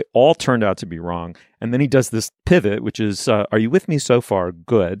 They all turned out to be wrong. And then he does this pivot, which is, are you with me so far?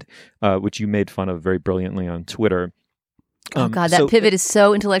 Good, which you made fun of very brilliantly on Twitter. Oh, God, that pivot is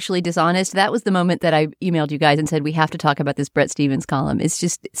so intellectually dishonest. That was the moment that I emailed you guys and said, we have to talk about this Bret Stephens column. It's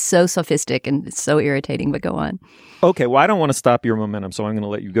just so sophistic and it's so irritating, but go on. Okay, well, I don't want to stop your momentum, so I'm going to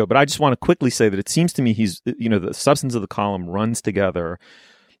let you go. But I just want to quickly say that it seems to me the substance of the column runs together,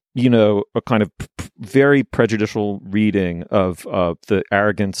 a kind of very prejudicial reading of the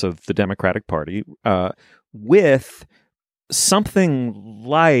arrogance of the Democratic Party with something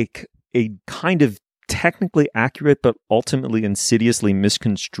like a kind of technically accurate but ultimately insidiously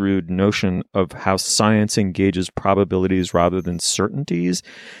misconstrued notion of how science engages probabilities rather than certainties,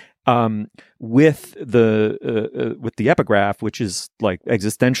 with the epigraph, which is like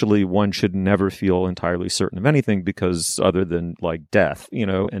existentially one should never feel entirely certain of anything because other than like death,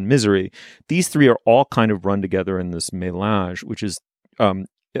 and misery. These three are all kind of run together in this mélange, which is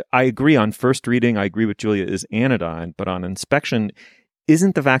I agree on first reading, I agree with Julia, is anodyne, but on inspection,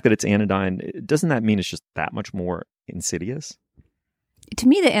 isn't the fact that it's anodyne, doesn't that mean it's just that much more insidious? To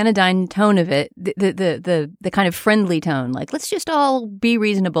me, the anodyne tone of it, the kind of friendly tone, like let's just all be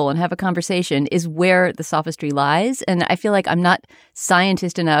reasonable and have a conversation, is where the sophistry lies. And I feel like I'm not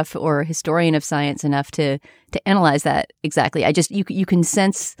scientist enough or historian of science enough to analyze that exactly. I just you can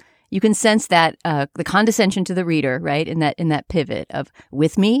sense that the condescension to the reader, right, in that pivot of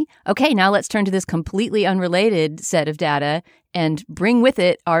with me. Okay, now let's turn to this completely unrelated set of data and bring with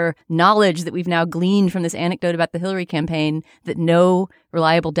it our knowledge that we've now gleaned from this anecdote about the Hillary campaign that no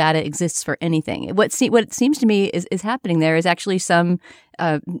reliable data exists for anything. What it seems to me is happening there is actually some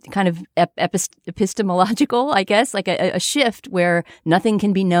kind of epistemological, I guess, like a shift where nothing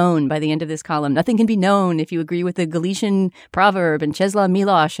can be known by the end of this column. Nothing can be known if you agree with the Galician proverb and Czeslaw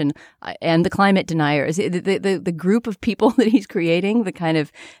Milosz and the climate deniers. The group of people that he's creating, the kind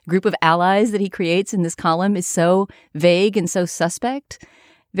of group of allies that he creates in this column is so vague and so suspect.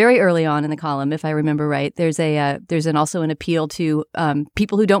 Very early on in the column, if I remember right, there's also an appeal to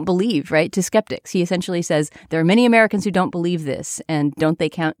people who don't believe, right, to skeptics. He essentially says there are many Americans who don't believe this, and don't they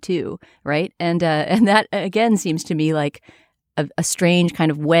count too, right? And that again seems to me like a strange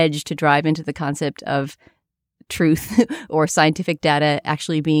kind of wedge to drive into the concept of truth or scientific data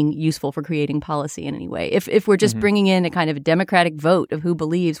actually being useful for creating policy in any way. If we're just bringing in a kind of a democratic vote of who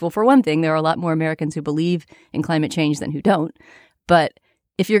believes, well, for one thing, there are a lot more Americans who believe in climate change than who don't, but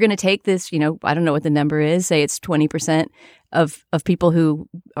if you're going to take this, I don't know what the number is, say it's 20% of people who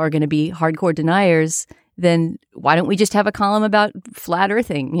are going to be hardcore deniers, then why don't we just have a column about flat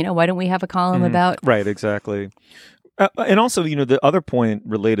earthing? Why don't we have a column about... Right, exactly. And also, the other point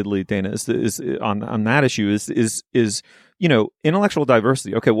relatedly, Dana, is on that issue is intellectual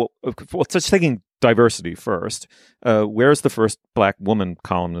diversity. Okay, well, just taking diversity first. Where's the first Black woman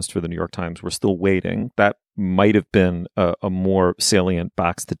columnist for the New York Times? We're still waiting. That might have been a more salient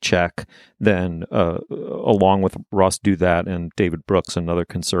box to check than along with Ross Douthat and David Brooks, another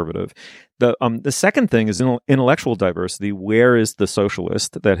conservative. The second thing is intellectual diversity. Where is the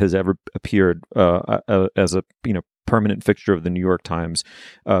socialist that has ever appeared as a permanent fixture of the New York Times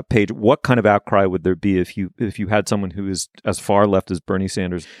page? What kind of outcry would there be if you had someone who is as far left as Bernie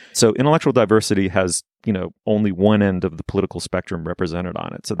Sanders? So intellectual diversity has only one end of the political spectrum represented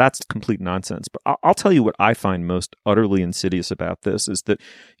on it. So that's complete nonsense. But I'll tell you what I find most utterly insidious about this is that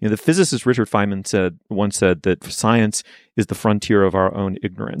the physicist Richard Feynman once said that science is the frontier of our own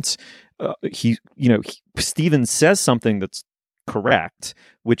ignorance. Stevens says something that's correct,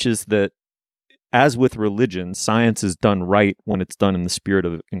 which is that as with religion, science is done right when it's done in the spirit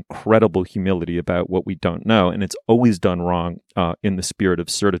of incredible humility about what we don't know, and it's always done wrong in the spirit of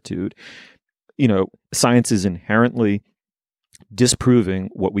certitude. Science is inherently disproving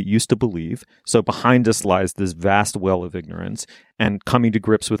what we used to believe. So behind us lies this vast well of ignorance and coming to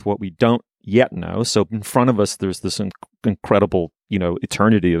grips with what we don't yet know. So in front of us, there's this incredible,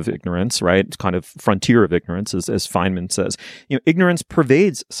 eternity of ignorance, right? It's kind of frontier of ignorance, as Feynman says. Ignorance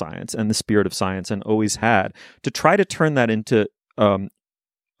pervades science and the spirit of science, and always had. To try to turn that into an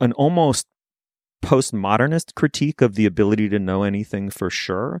almost postmodernist critique of the ability to know anything for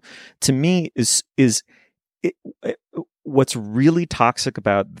sure, to me is what's really toxic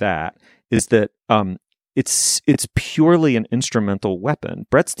about that is that it's purely an instrumental weapon.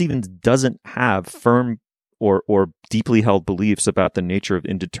 Bret Stephens doesn't have firm or deeply held beliefs about the nature of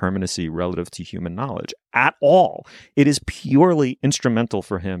indeterminacy relative to human knowledge at all. It is purely instrumental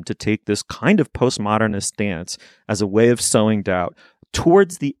for him to take this kind of postmodernist stance as a way of sowing doubt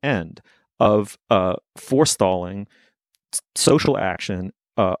towards the end of forestalling social action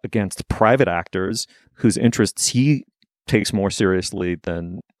against private actors whose interests he takes more seriously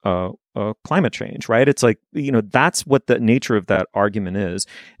than climate change, right? It's like, that's what the nature of that argument is.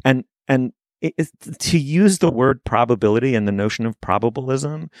 And to use the word probability and the notion of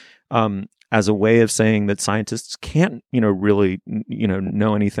probabilism as a way of saying that scientists can't, really,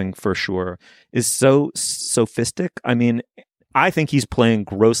 know anything for sure is so sophistic. I mean, I think he's playing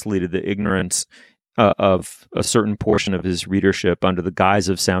grossly to the ignorance of a certain portion of his readership under the guise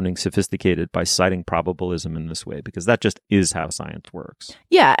of sounding sophisticated by citing probabilism in this way, because that just is how science works.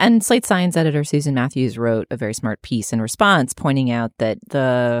 Yeah, and Slate Science editor Susan Matthews wrote a very smart piece in response, pointing out that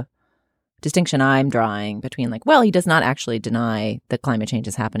the distinction I'm drawing between he does not actually deny that climate change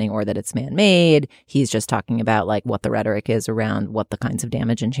is happening or that it's man-made. He's just talking about what the rhetoric is around what the kinds of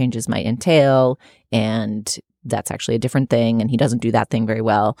damage and changes might entail, and that's actually a different thing, and he doesn't do that thing very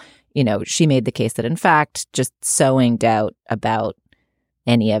well. She made the case that, in fact, just sowing doubt about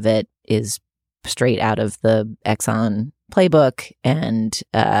any of it is straight out of the Exxon playbook, and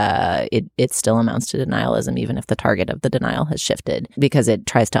it still amounts to denialism, even if the target of the denial has shifted, because it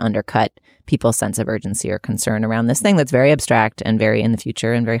tries to undercut people's sense of urgency or concern around this thing that's very abstract and very in the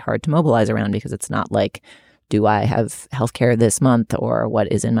future and very hard to mobilize around, because it's not like, do I have healthcare this month, or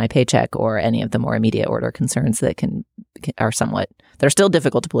what is in my paycheck, or any of the more immediate order concerns that they're still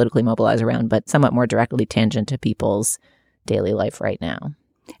difficult to politically mobilize around, but somewhat more directly tangent to people's daily life right now.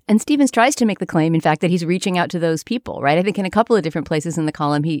 And Stevens tries to make the claim, in fact, that he's reaching out to those people, right? I think in a couple of different places in the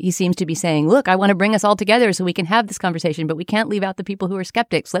column, he seems to be saying, look, I want to bring us all together so we can have this conversation, but we can't leave out the people who are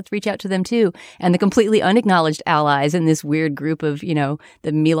skeptics. Let's reach out to them too. And the completely unacknowledged allies in this weird group of, the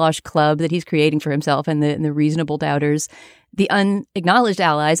Milosh Club that he's creating for himself and the reasonable doubters. The unacknowledged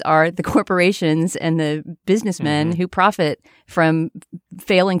allies are the corporations and the businessmen who profit from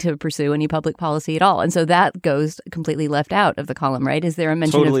failing to pursue any public policy at all. And so that goes completely left out of the column, right? Is there a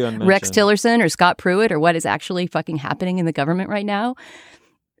mention of Rex Tillerson or Scott Pruitt or what is actually fucking happening in the government right now?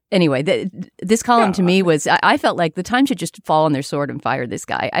 Anyway, this column to me was, I felt like the Times should just fall on their sword and fire this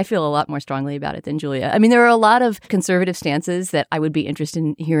guy. I feel a lot more strongly about it than Julia. I mean, there are a lot of conservative stances that I would be interested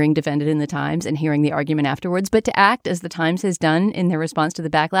in hearing defended in the Times and hearing the argument afterwards. But to act as the Times has done in their response to the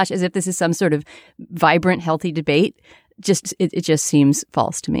backlash, as if this is some sort of vibrant, healthy debate, it just seems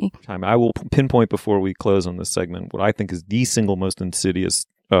false to me. I will pinpoint before we close on this segment what I think is the single most insidious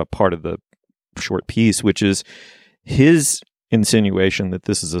part of the short piece, which is his insinuation that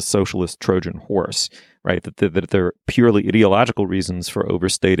this is a socialist Trojan horse, right? That there are purely ideological reasons for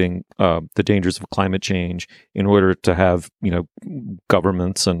overstating the dangers of climate change in order to have,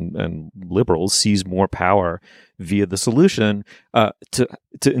 governments and liberals seize more power via the solution. To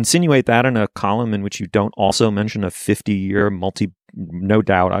insinuate that in a column in which you don't also mention a 50-year no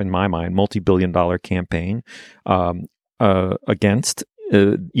doubt in my mind, multi-billion-dollar campaign against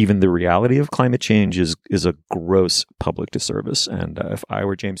even the reality of climate change is a gross public disservice. And if I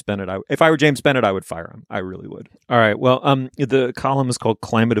were James Bennett, I would fire him. I really would. All right. Well, the column is called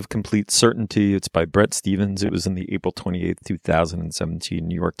Climate of Complete Certainty. It's by Bret Stephens. It was in the April 28th, 2017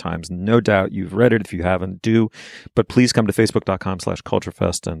 New York Times. No doubt you've read it. If you haven't, do. But please come to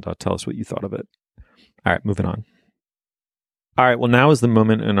facebook.com/culturefest and tell us what you thought of it. All right. Moving on. All right. Well, now is the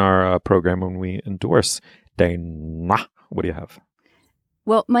moment in our program when we endorse Dana. What do you have?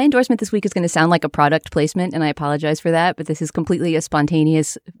 Well, my endorsement this week is going to sound like a product placement, and I apologize for that, but this is completely a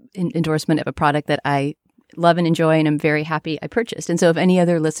spontaneous endorsement of a product that I love and enjoy, and I'm very happy I purchased. And so if any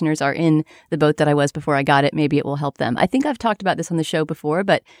other listeners are in the boat that I was before I got it, maybe it will help them. I think I've talked about this on the show before,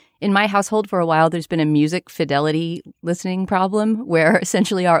 but in my household for a while, there's been a music fidelity listening problem where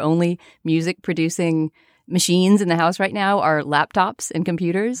essentially our only music producing machines in the house right now are laptops and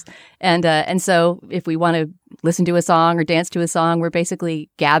computers. And so if we want to listen to a song or dance to a song, we're basically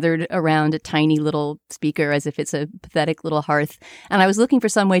gathered around a tiny little speaker as if it's a pathetic little hearth. And I was looking for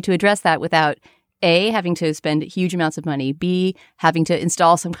some way to address that without A, having to spend huge amounts of money, B, having to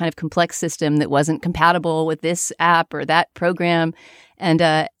install some kind of complex system that wasn't compatible with this app or that program. And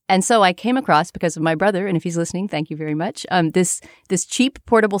so I came across, because of my brother, and if he's listening, thank you very much, this cheap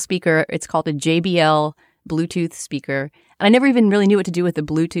portable speaker. It's called a JBL Bluetooth speaker. And I never even really knew what to do with the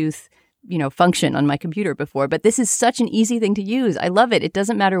Bluetooth, function on my computer before. But this is such an easy thing to use. I love it. It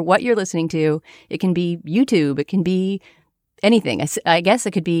doesn't matter what you're listening to. It can be YouTube. It can be anything. I guess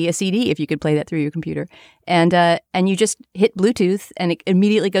it could be a CD if you could play that through your computer. And you just hit Bluetooth and it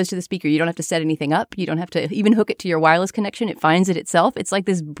immediately goes to the speaker. You don't have to set anything up. You don't have to even hook it to your wireless connection. It finds it itself. It's like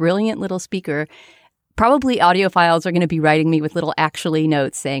this brilliant little speaker. Probably audiophiles are going to be writing me with little actually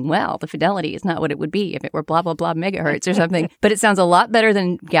notes saying, well, the fidelity is not what it would be if it were blah, blah, blah megahertz or something. But it sounds a lot better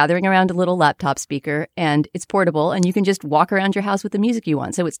than gathering around a little laptop speaker, and it's portable, and you can just walk around your house with the music you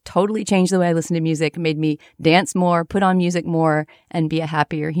want. So it's totally changed the way I listen to music, made me dance more, put on music more, and be a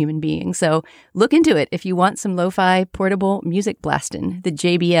happier human being. So look into it if you want some lo-fi portable music blasting, the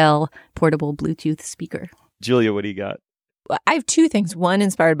JBL portable Bluetooth speaker. Julia, what do you got? I have two things. One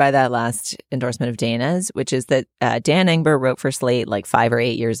inspired by that last endorsement of Dana's, which is that Dan Engber wrote for Slate like 5 or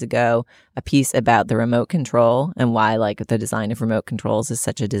 8 years ago a piece about the remote control and why like the design of remote controls is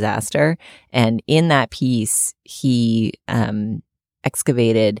such a disaster. And in that piece, he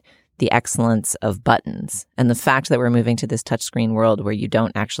excavated the excellence of buttons and the fact that we're moving to this touchscreen world where you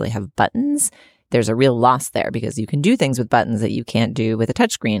don't actually have buttons. There's a real loss there because you can do things with buttons that you can't do with a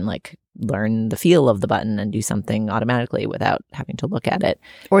touchscreen, like learn the feel of the button and do something automatically without having to look at it.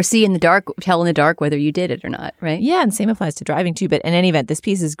 Or see in the dark, tell in the dark whether you did it or not, right? Yeah, and same applies to driving too. But in any event, this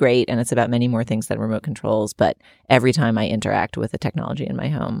piece is great and it's about many more things than remote controls. But every time I interact with the technology in my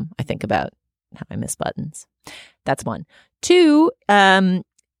home, I think about how I miss buttons. That's one. Two,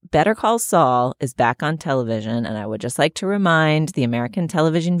 Better Call Saul is back on television, and I would just like to remind the American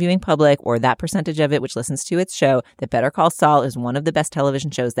television viewing public, or that percentage of it which listens to its show, that Better Call Saul is one of the best television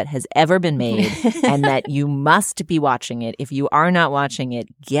shows that has ever been made, and that you must be watching it. If you are not watching it,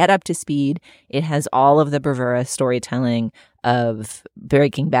 get up to speed. It has all of the bravura storytelling of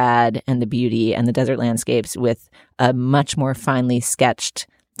Breaking Bad and The Beauty and the desert landscapes with a much more finely sketched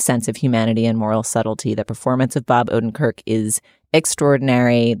sense of humanity and moral subtlety. The performance of Bob Odenkirk is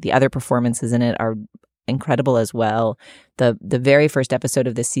extraordinary. The other performances in it are incredible as well. The very first episode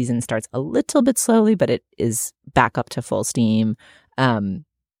of this season starts a little bit slowly, but it is back up to full steam.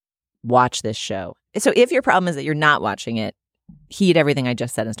 Watch this show. So if your problem is that you're not watching it, heed everything I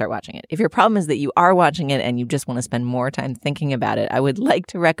just said and start watching it. If your problem is that you are watching it and you just want to spend more time thinking about it, I would like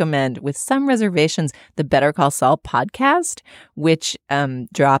to recommend, with some reservations, the Better Call Saul podcast, which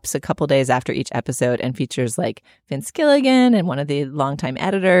drops a couple days after each episode and features like Vince Gilligan and one of the longtime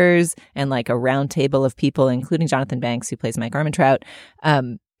editors and like a round table of people, including Jonathan Banks, who plays Mike Armentrout,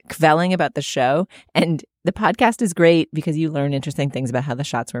 kvelling about the show. And the podcast is great because you learn interesting things about how the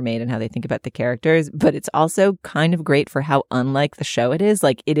shots were made and how they think about the characters, but it's also kind of great for how unlike the show it is.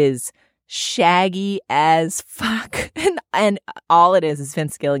 Like, it is shaggy as fuck. And all it is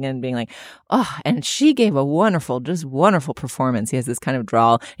Vince Gilligan being like, oh, and she gave a wonderful performance. He has this kind of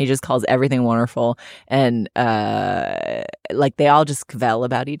drawl. He just calls everything wonderful. And like, they all just kvel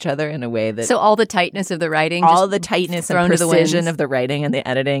about each other in a way that... So all the tightness of the writing, all the tightness and precision of the writing and the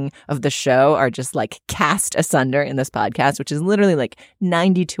editing of the show are just like cast asunder in this podcast, which is literally like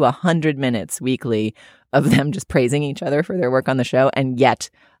 90 to 100 minutes weekly of them just praising each other for their work on the show. And yet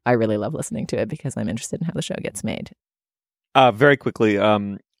I really love listening to it because I'm interested in how the show gets made. Very quickly,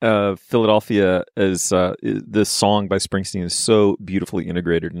 Philadelphia is this song by Springsteen is so beautifully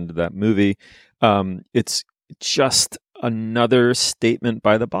integrated into that movie. It's just another statement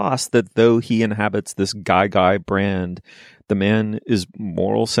by the boss that though he inhabits this guy brand, the man is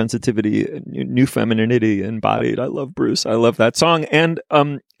moral sensitivity, new femininity embodied. I love Bruce. I love that song. And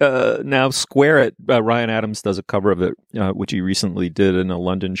now Square It, Ryan Adams does a cover of it, which he recently did in a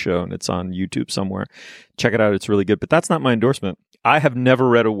London show, and it's on YouTube somewhere. Check it out. It's really good. But that's not my endorsement. I have never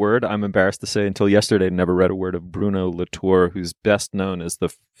read a word, I'm embarrassed to say, until yesterday, never read a word of Bruno Latour, who's best known as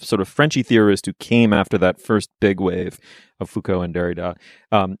the sort of Frenchy theorist who came after that first big wave of Foucault and Derrida,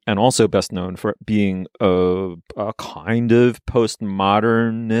 and also best known for being a kind of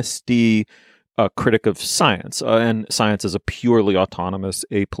postmodernist-y critic of science, and science is a purely autonomous,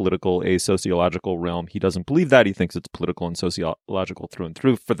 apolitical, asociological realm. He doesn't believe that. He thinks it's political and sociological through and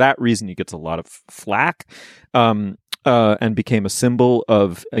through. For that reason, he gets a lot of flack. And became a symbol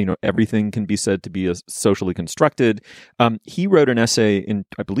of, everything can be said to be socially constructed. He wrote an essay in,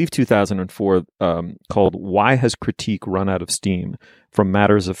 I believe, 2004 called "Why Has Critique Run Out of Steam? From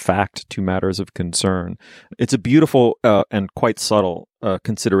Matters of Fact to Matters of Concern." It's a beautiful and quite subtle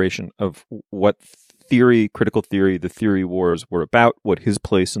consideration of what critical theory, the theory wars were about, what his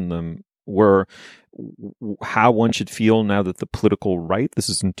place in them were, how one should feel now that the political right, this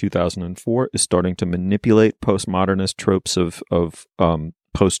is in 2004, is starting to manipulate postmodernist tropes of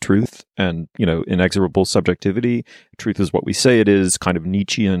post-truth and, inexorable subjectivity. Truth is what we say it is. Kind of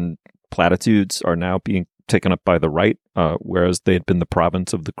Nietzschean platitudes are now being taken up by the right, whereas they had been the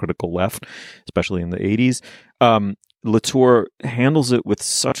province of the critical left, especially in the 80s. Latour handles it with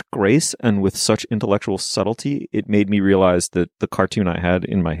such grace and with such intellectual subtlety. It made me realize that the cartoon I had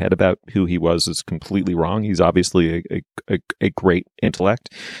in my head about who he was is completely wrong. He's obviously a great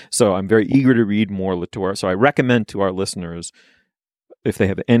intellect. So I'm very eager to read more Latour. So I recommend to our listeners, if they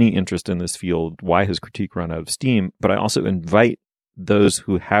have any interest in this field, Why Has Critique Run Out of Steam? But I also invite those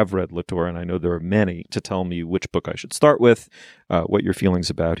who have read Latour, and I know there are many, to tell me which book I should start with, what your feelings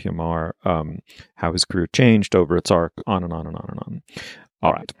about him are, how his career changed over its arc, on and on and on and on.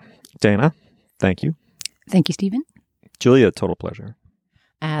 All right. Dana, thank you. Thank you, Stephen. Julia, total pleasure.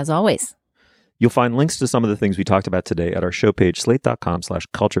 As always. You'll find links to some of the things we talked about today at our show page,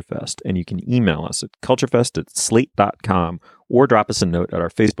 slate.com/culturefest, and you can email us at culturefest@slate.com or drop us a note at our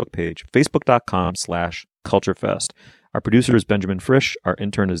Facebook page, facebook.com/culturefest. Our producer is Benjamin Frisch. Our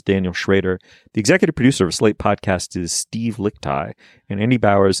intern is Daniel Schrader. The executive producer of Slate Podcast is Steve Lickteig, and Andy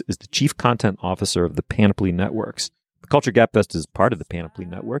Bowers is the chief content officer of the Panoply Networks. The Culture Gabfest is part of the Panoply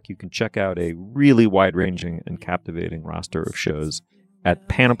Network. You can check out a really wide-ranging and captivating roster of shows at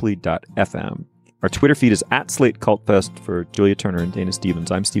panoply.fm. Our Twitter feed is @SlateCultFest. For Julia Turner and Dana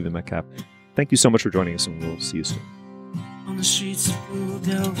Stevens, I'm Stephen Metcalf. Thank you so much for joining us, and we'll see you soon. On the streets of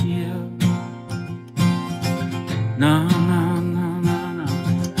Philadelphia. No, no, no, no, no,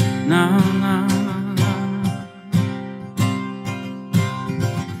 no, no, no.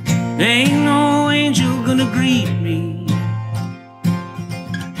 Ain't no angel gonna greet me.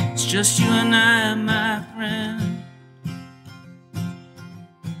 It's just you and I, my friend.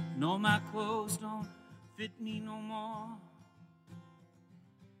 No, my clothes don't fit me no more.